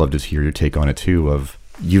 and I just love to hear your take on it too. Of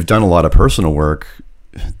you've done a lot of personal work.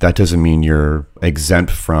 That doesn't mean you're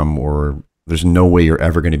exempt from, or there's no way you're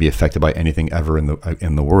ever going to be affected by anything ever in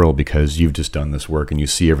the world, because you've just done this work and you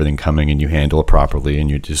see everything coming and you handle it properly,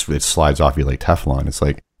 and it slides off you like Teflon. It's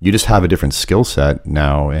like you just have a different skill set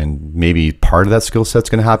now, and maybe part of that skill set's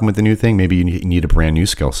going to happen with the new thing. Maybe you need a brand new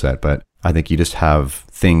skill set, but I think you just have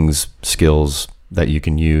skills that you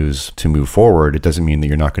can use to move forward. It doesn't mean that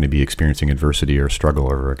you're not going to be experiencing adversity or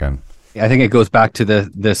struggle over again. I think it goes back to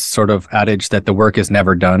this sort of adage that the work is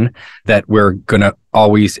never done, that we're going to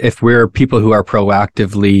always, if we're people who are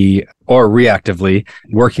proactively or reactively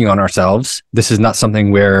working on ourselves, this is not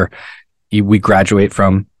something where we graduate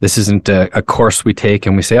from. This isn't a course we take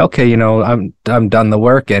and we say, okay, I'm done the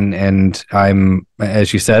work and I'm,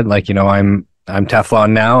 as you said, like, I'm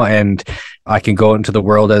Teflon now and I can go into the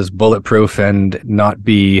world as bulletproof and not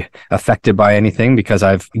be affected by anything because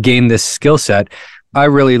I've gained this skill set. I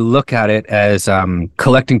really look at it as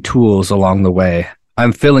collecting tools along the way.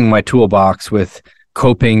 I'm filling my toolbox with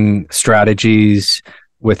coping strategies,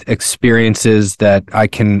 with experiences that I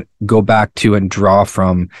can go back to and draw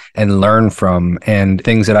from and learn from, and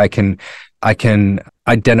things that I can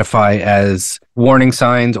identify as warning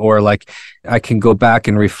signs, or like I can go back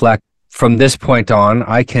and reflect. From this point on,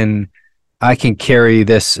 I can carry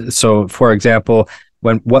this. So, for example,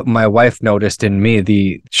 what my wife noticed in me,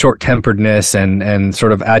 the short-temperedness and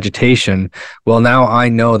sort of agitation, well, now I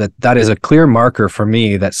know that is a clear marker for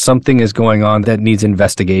me that something is going on that needs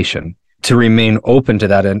investigation. To remain open to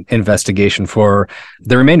that investigation for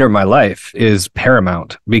the remainder of my life is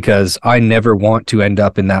paramount, because I never want to end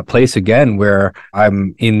up in that place again where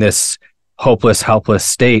I'm in this hopeless, helpless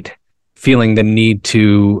state, feeling the need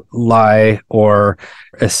to lie or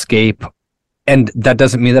escape. And that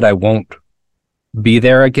doesn't mean that I won't be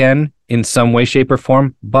there again in some way, shape, or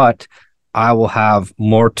form, but I will have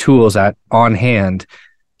more tools on hand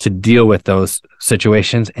to deal with those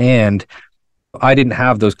situations. And I didn't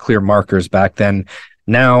have those clear markers back then.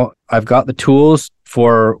 Now I've got the tools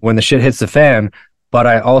for when the shit hits the fan, but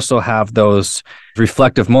I also have those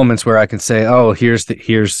reflective moments where I can say, oh,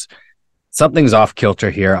 here's something's off kilter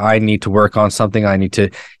here. I need to work on something.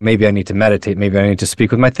 Maybe I need to meditate. Maybe I need to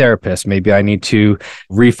speak with my therapist. Maybe I need to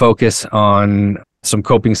refocus on some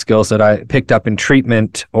coping skills that I picked up in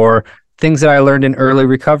treatment, or things that I learned in early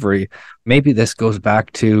recovery. Maybe this goes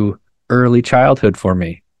back to early childhood for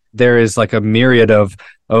me. There is like a myriad of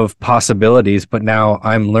possibilities, but now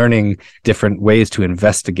I'm learning different ways to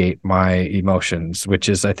investigate my emotions, which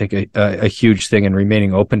is, I think, a huge thing. And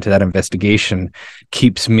remaining open to that investigation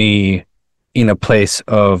keeps me in a place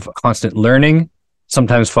of constant learning,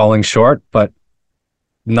 sometimes falling short, but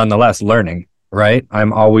nonetheless learning, right?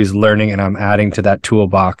 I'm always learning and I'm adding to that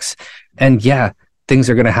toolbox. And yeah, things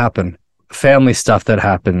are going to happen. Family stuff that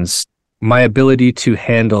happens. My ability to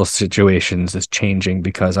handle situations is changing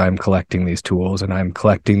because I'm collecting these tools and I'm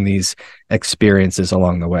collecting these experiences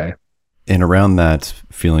along the way. And around that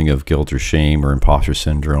feeling of guilt or shame or imposter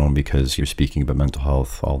syndrome, because you're speaking about mental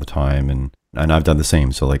health all the time, and I've done the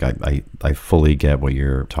same. So like I fully get what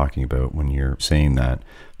you're talking about when you're saying that.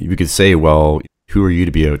 You could say, well, who are you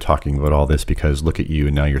to be out talking about all this, because look at you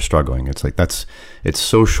and now you're struggling. It's like it's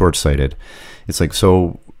so short-sighted. It's like,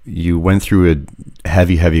 so you went through a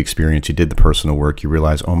heavy experience, you did the personal work, you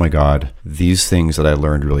realize, oh my God, these things that I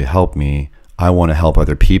learned really helped me. I want to help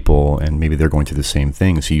other people, and maybe they're going through the same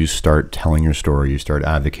thing. So you start telling your story, you start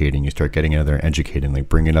advocating, you start getting out there, educating, like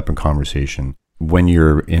bring it up in conversation. When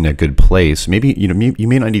you're in a good place, maybe you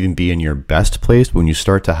may not even be in your best place, but when you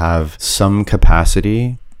start to have some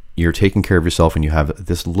capacity, you're taking care of yourself and you have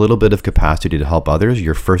this little bit of capacity to help others,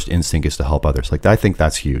 your first instinct is to help others. Like, I think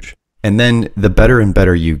that's huge. And then the better and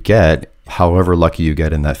better you get, however lucky you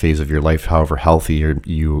get in that phase of your life, however healthy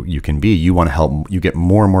you can be, you want to help, you get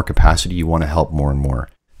more and more capacity, you want to help more and more.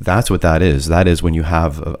 That's what that is. That is when you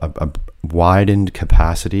have a widened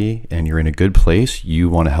capacity and you're in a good place, you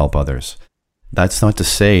want to help others. That's not to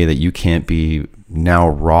say that you can't be now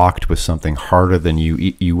rocked with something harder than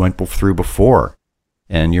you went through before.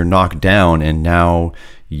 and you're knocked down, and now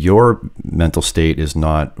your mental state is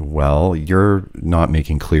not well, you're not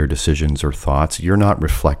making clear decisions or thoughts, you're not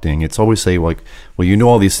reflecting. It's always say like, well, you know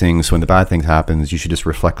all these things, so when the bad thing happens, you should just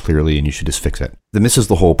reflect clearly and you should just fix it. Then this is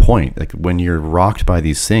the whole point. Like when you're rocked by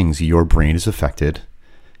these things, your brain is affected.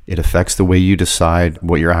 It affects the way you decide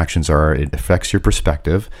what your actions are. It affects your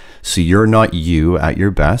perspective. So you're not you at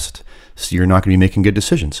your best. So you're not going to be making good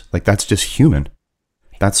decisions. Like that's just human.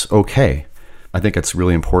 That's okay. I think it's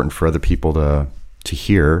really important for other people to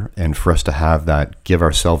hear, and for us to have that, give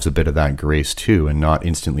ourselves a bit of that grace too, and not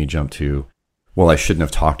instantly jump to, well, I shouldn't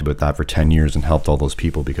have talked about that for 10 years and helped all those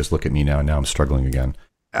people because look at me now I'm struggling again.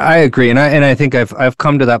 I agree. And I think I've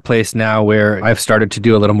come to that place now where I've started to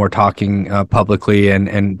do a little more talking publicly,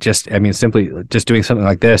 and just, I mean, simply just doing something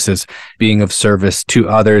like this is being of service to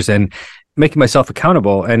others and making myself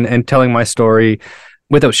accountable and telling my story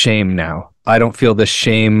without shame now. I don't feel the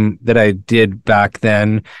shame that I did back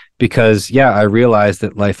then because, I realized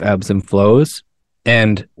that life ebbs and flows.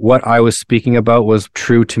 And what I was speaking about was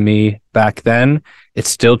true to me back then. It's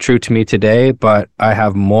still true to me today, but I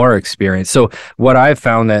have more experience. So what I've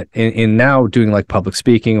found that in now doing like public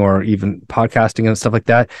speaking or even podcasting and stuff like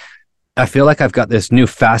that, I feel like I've got this new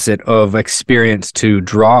facet of experience to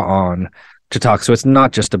draw on to talk. So it's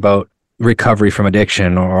not just about recovery from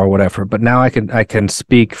addiction or whatever, but now I can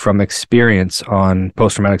speak from experience on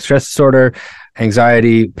post-traumatic stress disorder,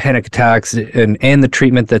 anxiety, panic attacks, and the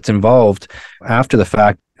treatment that's involved after the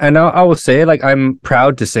fact. And I will say, like, I'm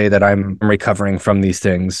proud to say that I'm recovering from these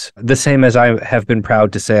things, the same as I have been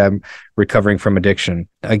proud to say I'm recovering from addiction.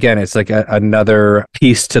 Again, it's like another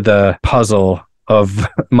piece to the puzzle of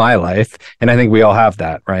my life, and I think we all have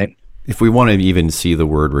that, right? If we want to even see the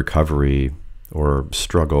word recovery or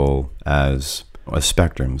struggle as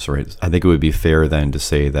spectrums, right? I think it would be fair then to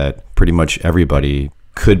say that pretty much everybody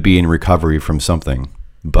could be in recovery from something,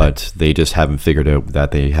 but they just haven't figured out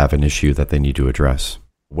that they have an issue that they need to address.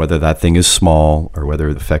 Whether that thing is small or whether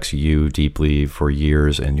it affects you deeply for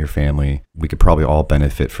years and your family, we could probably all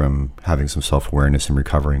benefit from having some self-awareness and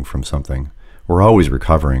recovering from something. We're always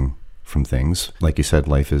recovering from things. Like you said,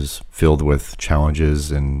 life is filled with challenges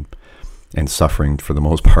and suffering for the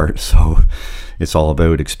most part. So it's all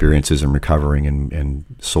about experiences and recovering and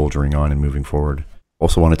soldiering on and moving forward.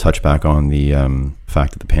 Also want to touch back on the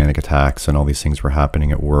fact that the panic attacks and all these things were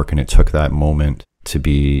happening at work, and it took that moment to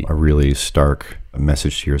be a really stark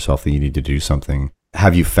message to yourself that you need to do something.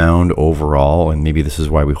 Have you found overall, and maybe this is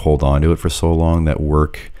why we hold on to it for so long, that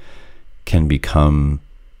work can become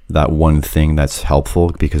that one thing that's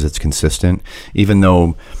helpful because it's consistent, even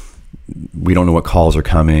though we don't know what calls are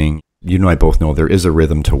coming? You and I both know there is a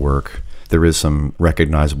rhythm to work. There is some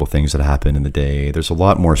recognizable things that happen in the day. There's a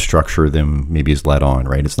lot more structure than maybe is let on,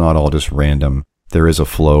 right? It's not all just random. There is a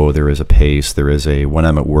flow, there is a pace, there is when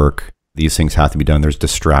I'm at work, these things have to be done. There's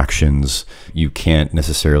distractions. You can't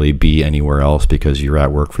necessarily be anywhere else because you're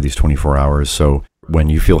at work for these 24 hours. So when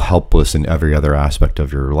you feel helpless in every other aspect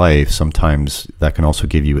of your life, sometimes that can also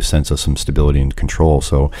give you a sense of some stability and control.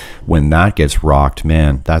 So when that gets rocked,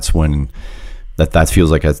 man, that's when that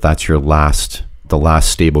feels like that's the last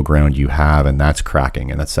stable ground you have, and that's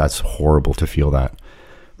cracking, and that's horrible to feel that.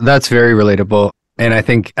 That's very relatable. And I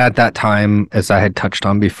think at that time, as I had touched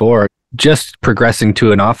on before, just progressing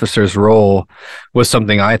to an officer's role was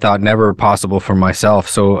something I thought never possible for myself.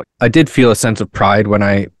 So I did feel a sense of pride when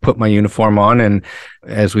I put my uniform on. And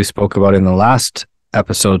as we spoke about in the last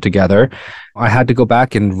episode together, I had to go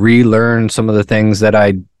back and relearn some of the things that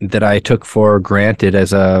I took for granted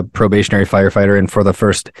as a probationary firefighter and for the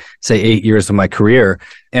first, say, 8 years of my career.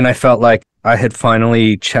 And I felt like I had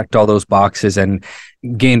finally checked all those boxes and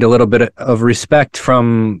gained a little bit of respect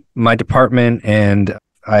from my department, and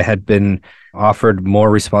I had been offered more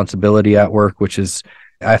responsibility at work, which is,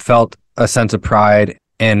 I felt a sense of pride,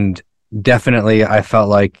 and definitely I felt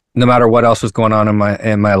like no matter what else was going on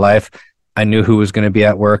in my life, I knew who was going to be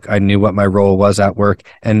at work. I knew what my role was at work,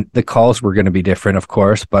 and the calls were going to be different, of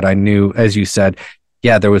course, but I knew, as you said,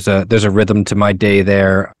 there's a rhythm to my day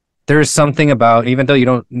there. There's something about, even though you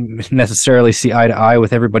don't necessarily see eye to eye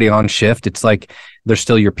with everybody on shift, it's like they're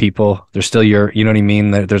still your people. They're still your, you know what I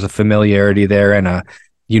mean? There's a familiarity there, and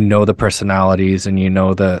the personalities, and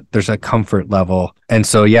there's a comfort level. And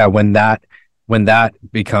so, when that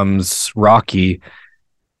becomes rocky,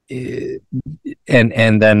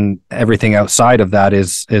 and then everything outside of that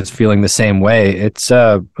is feeling the same way, it's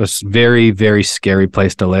a very, very scary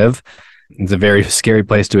place to live. It's a very scary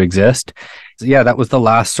place to exist. So that was the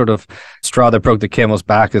last sort of straw that broke the camel's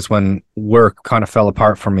back, is when work kind of fell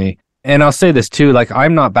apart for me. And I'll say this too, like,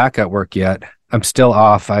 I'm not back at work yet. I'm still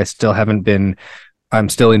off. I still haven't been I'm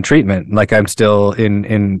still in treatment, like I'm still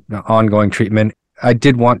in ongoing treatment. I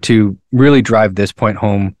did want to really drive this point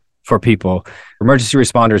home for people, emergency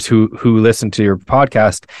responders who listen to your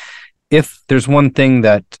podcast. If there's one thing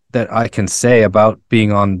that I can say about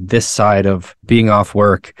being on this side of being off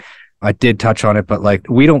work, I did touch on it, but like,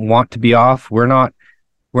 we don't want to be off. We're not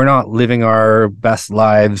living our best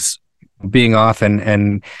lives being off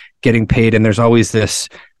and getting paid. And there's always this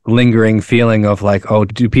lingering feeling of like, oh,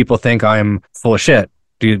 do people think I'm full of shit?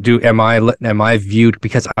 Am I viewed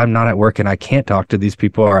because I'm not at work and I can't talk to these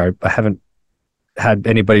people, or I haven't had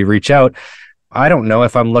anybody reach out? I don't know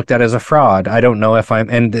if I'm looked at as a fraud. I don't know if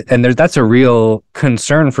that's a real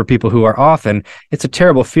concern for people who are off. And it's a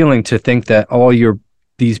terrible feeling to think that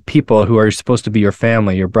these people who are supposed to be your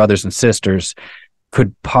family, your brothers and sisters,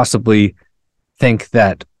 could possibly think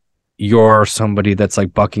that you're somebody that's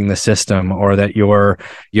like bucking the system, or that you're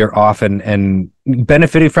off and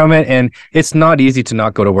benefiting from it. And it's not easy to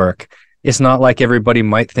not go to work. It's not like everybody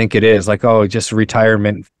might think it is, like, oh, just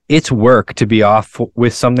retirement. It's work to be off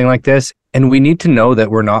with something like this. And we need to know that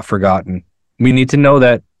we're not forgotten. We need to know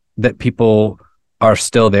that people are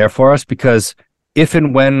still there for us, because if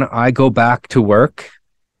and when I go back to work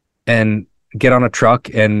and get on a truck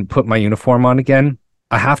and put my uniform on again,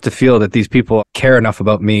 I have to feel that these people care enough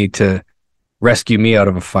about me to rescue me out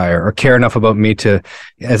of a fire, or care enough about me to,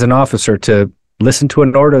 as an officer, to listen to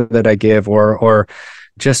an order that I give, or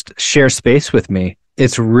just share space with me.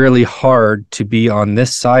 It's really hard to be on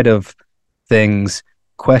this side of things,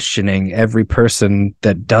 questioning every person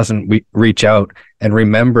that doesn't reach out, and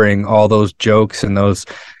remembering all those jokes and those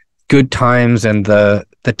good times and the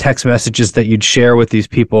text messages that you'd share with these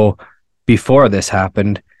people before this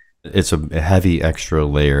happened. It's a heavy extra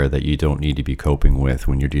layer that you don't need to be coping with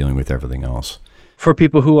when you're dealing with everything else. For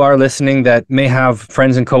people who are listening that may have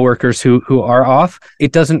friends and coworkers who are off,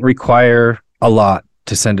 it doesn't require a lot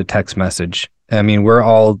to send a text message. I mean, we're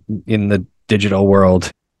all in the digital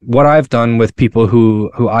world. What I've done with people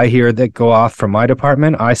who I hear that go off from my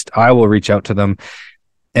department, I will reach out to them,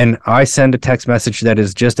 and I send a text message that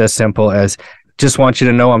is just as simple as, just want you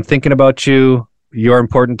to know I'm thinking about you. You're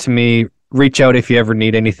important to me. Reach out if you ever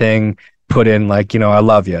need anything. Put in like, I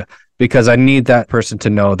love you, because I need that person to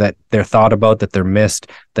know that they're thought about, that they're missed,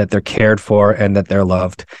 that they're cared for, and that they're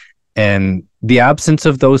loved. And the absence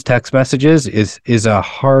of those text messages is a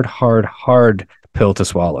hard pill to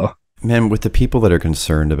swallow. Man, with the people that are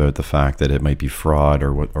concerned about the fact that it might be fraud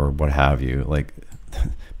or what have you, like,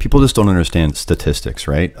 people just don't understand statistics,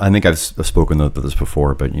 right? I think I've spoken about this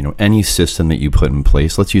before, but any system that you put in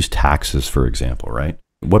place, let's use taxes, for example, right?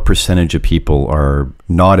 What percentage of people are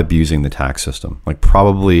not abusing the tax system? Like,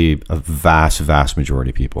 probably a vast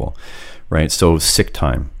majority of people, right? So sick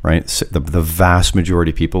time, right? The vast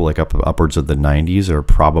majority of people, like upwards of the 90s, are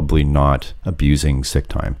probably not abusing sick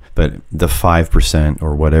time. But the 5%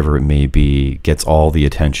 or whatever it may be gets all the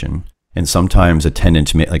attention. And sometimes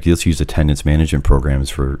let's use attendance management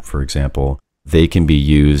programs, for example. They can be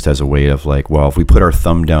used as a way of like, well, if we put our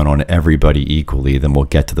thumb down on everybody equally, then we'll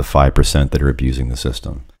get to the 5% that are abusing the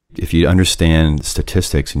system. If you understand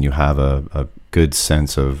statistics and you have a good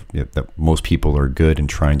sense of that most people are good and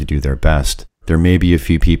trying to do their best, there may be a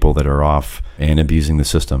few people that are off and abusing the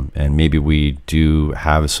system. And maybe we do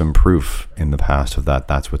have some proof in the past of that.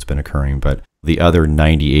 That's what's been occurring. But the other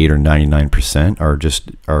 98 or 99%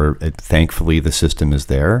 are thankfully the system is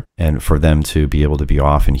there, and for them to be able to be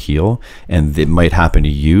off and heal. And it might happen to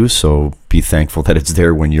you, so be thankful that it's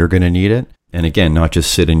there when you're going to need it. And again, not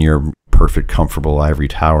just sit in your perfect, comfortable ivory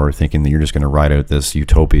tower thinking that you're just going to ride out this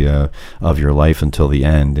utopia of your life until the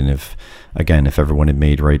end. And if everyone had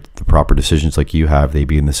made the proper decisions like you have, they'd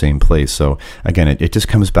be in the same place. So again, it just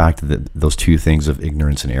comes back to those two things of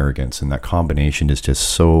ignorance and arrogance, and that combination is just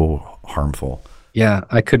so harmful. Yeah,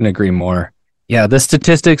 I couldn't agree more. Yeah, the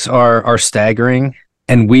statistics are staggering,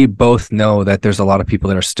 and we both know that there's a lot of people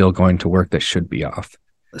that are still going to work that should be off.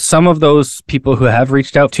 Some of those people who have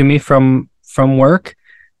reached out to me from work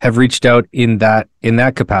have reached out in that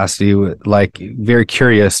capacity, like very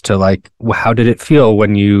curious to like, how did it feel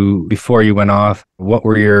before you went off? What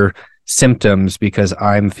were your symptoms? Because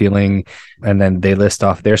I'm feeling, and then they list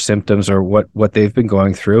off their symptoms or what they've been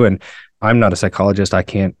going through. And I'm not a psychologist. I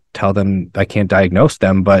can't tell them, I can't diagnose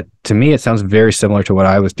them, but to me, it sounds very similar to what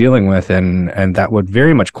I was dealing with. And that would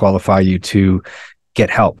very much qualify you to get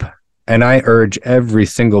help. And I urge every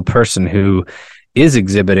single person who is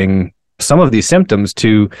exhibiting some of these symptoms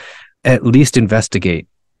to at least investigate,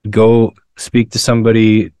 go speak to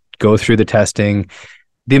somebody, go through the testing.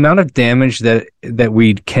 The amount of damage that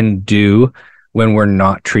we can do when we're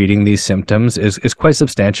not treating these symptoms is quite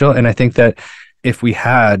substantial. And I think that if we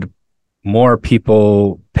had more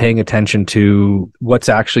people paying attention to what's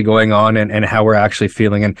actually going on and how we're actually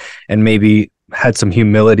feeling, and maybe had some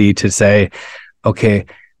humility to say, okay,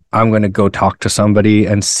 I'm going to go talk to somebody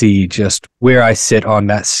and see just where I sit on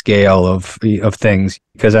that scale of things.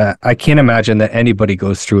 Because I can't imagine that anybody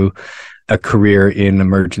goes through a career in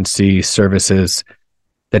emergency services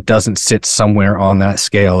that doesn't sit somewhere on that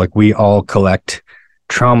scale. Like, we all collect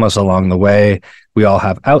traumas along the way. We all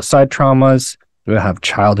have outside traumas. We have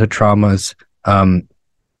childhood traumas.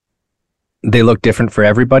 They look different for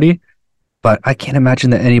everybody, but I can't imagine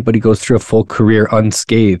that anybody goes through a full career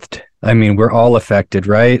unscathed. I mean, we're all affected,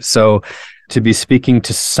 right? So to be speaking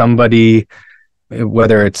to somebody,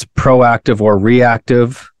 whether it's proactive or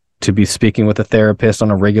reactive, to be speaking with a therapist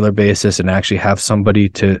on a regular basis and actually have somebody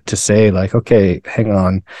to say like, okay, hang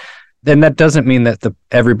on. Then that doesn't mean that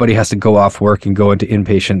everybody has to go off work and go into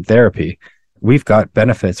inpatient therapy. We've got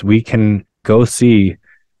benefits. We can go see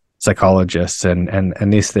psychologists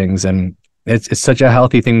and these things. And it's such a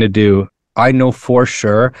healthy thing to do. I know for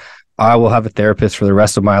sure I will have a therapist for the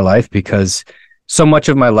rest of my life, because so much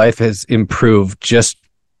of my life has improved just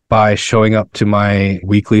by showing up to my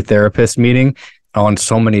weekly therapist meeting on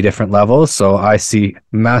so many different levels. So I see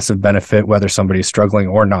massive benefit whether somebody's struggling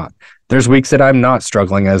or not. There's weeks that I'm not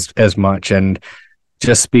struggling as much, and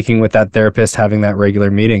just speaking with that therapist, having that regular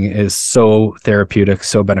meeting is so therapeutic,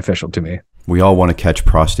 so beneficial to me. We all want to catch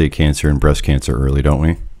prostate cancer and breast cancer early, don't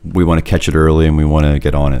we? We want to catch it early and we want to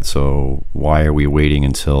get on it. So why are we waiting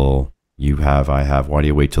until I have? Why do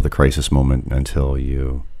you wait till the crisis moment until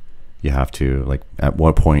you have to? Like, at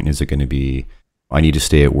what point is it going to be, I need to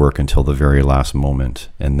stay at work until the very last moment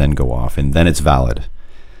and then go off, and then it's valid?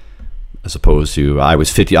 As opposed to I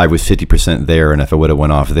was 50% there, and if I would have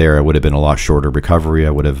went off there, it would have been a lot shorter recovery.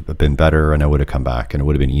 I would have been better, and I would have come back, and it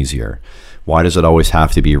would have been easier. Why does it always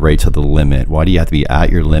have to be right to the limit? Why do you have to be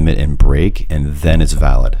at your limit and break, and then it's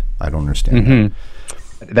valid? I don't understand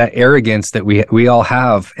that arrogance that we all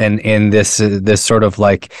have, and this sort of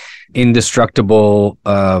like indestructible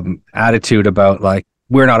attitude about like,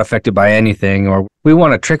 we're not affected by anything, or we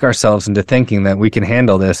want to trick ourselves into thinking that we can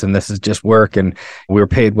handle this and this is just work and we're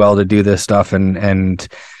paid well to do this stuff and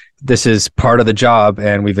this is part of the job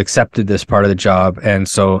and we've accepted this part of the job, and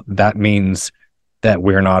so that means that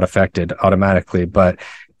we're not affected automatically.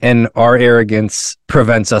 And our arrogance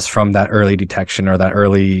prevents us from that early detection or that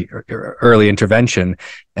early intervention,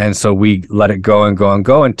 and so we let it go and go and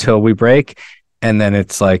go until we break, and then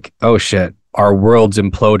it's like, oh shit, our world's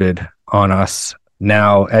imploded on us.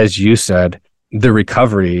 Now, as you said, the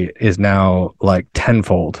recovery is now like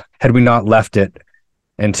tenfold. Had we not left it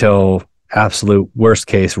until absolute worst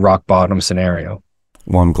case, rock bottom scenario.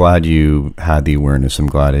 Well, I'm glad you had the awareness. I'm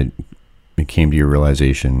glad it came to your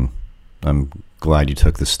realization. I'm glad you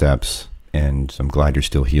took the steps, and I'm glad you're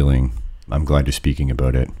still healing. I'm glad you're speaking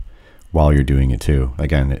about it while you're doing it too.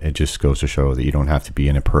 Again, it just goes to show that you don't have to be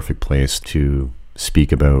in a perfect place to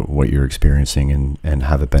speak about what you're experiencing and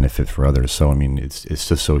have a benefit for others. So, I mean, it's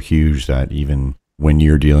just so huge that even when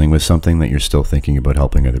you're dealing with something, that you're still thinking about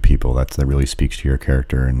helping other people. That really speaks to your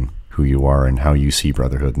character and who you are and how you see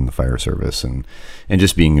brotherhood in the fire service and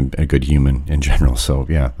just being a good human in general. So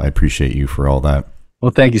yeah, I appreciate you for all that.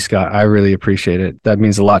 Well, thank you, Scott. I really appreciate it. That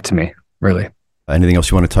means a lot to me, really. Anything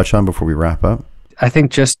else you want to touch on before we wrap up? I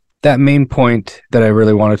think just that main point that I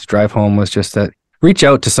really wanted to drive home was just that reach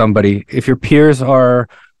out to somebody. If your peers are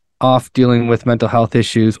off dealing with mental health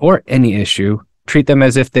issues or any issue, treat them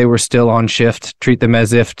as if they were still on shift. Treat them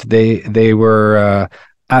as if they were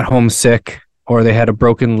at home sick, or they had a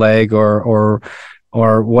broken leg or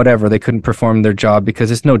whatever. They couldn't perform their job,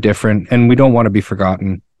 because it's no different. And we don't want to be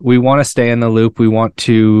forgotten. We want to stay in the loop. We want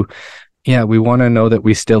to know that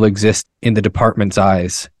we still exist in the department's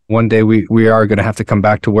eyes. One day we are going to have to come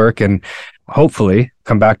back to work, and hopefully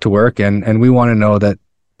come back to work. And we want to know that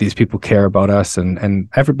these people care about us, and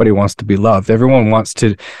everybody wants to be loved. Everyone wants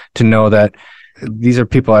to know that these are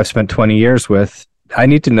people I've spent 20 years with. I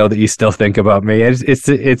need to know that you still think about me.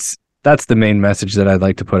 That's the main message that I'd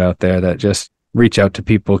like to put out there, that just reach out to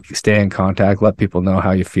people, stay in contact, let people know how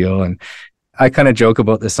you feel. And I kind of joke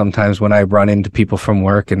about this sometimes when I run into people from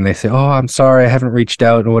work and they say, oh, I'm sorry, I haven't reached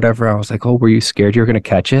out or whatever. I was like, oh, were you scared you were going to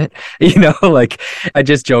catch it? Like I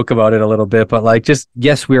just joke about it a little bit, but like, just,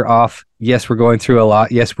 yes, we're off. Yes, we're going through a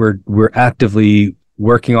lot. Yes, we're actively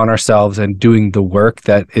working on ourselves and doing the work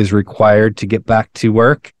that is required to get back to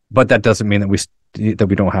work. But that doesn't mean that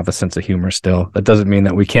we don't have a sense of humor still. That doesn't mean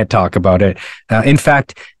that we can't talk about it. In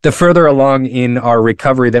fact, the further along in our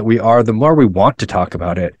recovery that we are, the more we want to talk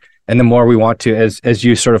about it. And the more we want to, as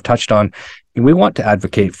you sort of touched on, we want to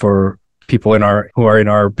advocate for people who are in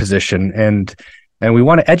our position, and we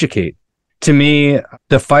want to educate. To me,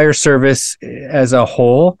 the fire service as a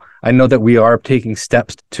whole, I know that we are taking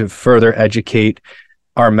steps to further educate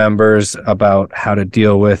our members about how to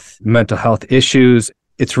deal with mental health issues.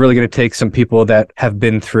 It's really going to take some people that have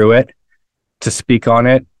been through it to speak on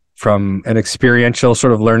it from an experiential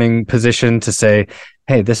sort of learning position to say,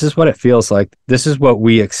 hey, this is what it feels like. This is what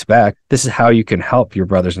we expect. This is how you can help your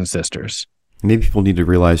brothers and sisters. Maybe people need to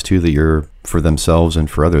realize too that you're, for themselves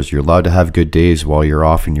and for others, you're allowed to have good days while you're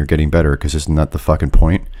off and you're getting better, because isn't that the fucking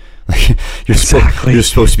point? Like you're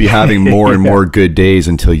supposed to be having more and more good days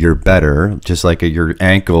until you're better. Just like your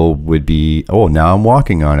ankle would be, oh, now I'm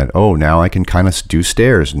walking on it. Oh, now I can kind of do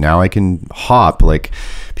stairs. Now I can hop. Like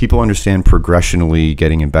people understand progressionally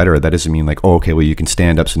getting better. That doesn't mean like, oh, okay, well, you can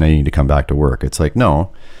stand up, so now you need to come back to work. It's like,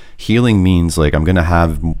 no. Healing means like I'm going to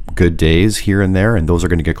have good days here and there, and those are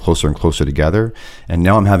going to get closer and closer together. And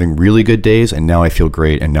now I'm having really good days, and now I feel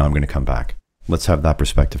great, and now I'm going to come back. Let's have that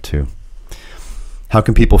perspective too. How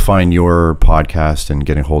can people find your podcast and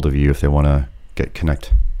get a hold of you if they want to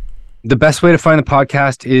connect? The best way to find the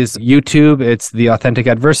podcast is YouTube. It's the Authentic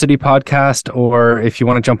Adversity Podcast. Or if you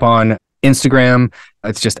want to jump on Instagram,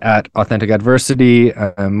 it's just at Authentic Adversity.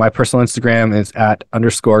 My personal Instagram is at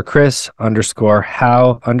 _Chris_Howe_.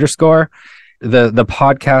 The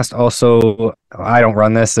podcast also, I don't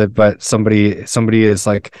run this, but somebody is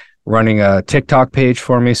like running a TikTok page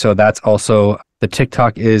for me. So that's also, the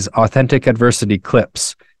TikTok is Authentic Adversity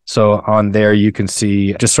Clips. So on there, you can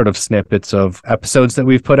see just sort of snippets of episodes that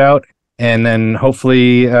we've put out. And then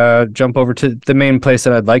hopefully jump over to the main place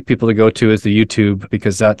that I'd like people to go to is the YouTube,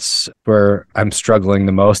 because that's where I'm struggling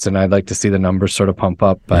the most. And I'd like to see the numbers sort of pump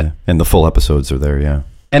up. But yeah. And the full episodes are there, yeah.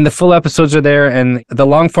 And the full episodes are there. And the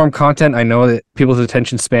long form content, I know that people's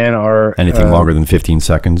attention span are... Anything longer than 15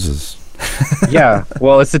 seconds is... Yeah.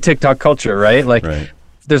 Well, it's the TikTok culture, right? Like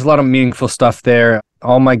There's a lot of meaningful stuff there.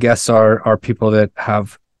 All my guests are people that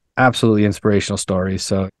have absolutely inspirational stories.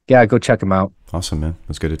 So yeah, go check them out. Awesome, man.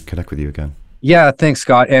 It's good to connect with you again. Yeah, thanks,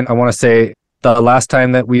 Scott. And I want to say the last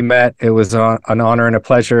time that we met, it was an honor and a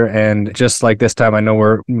pleasure. And just like this time, I know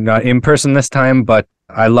we're not in person this time, but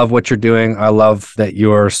I love what you're doing. I love that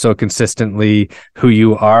you're so consistently who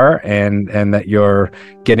you are, and that you're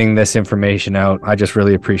getting this information out. I just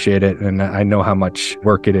really appreciate it. And I know how much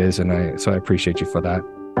work it is. And so I appreciate you for that.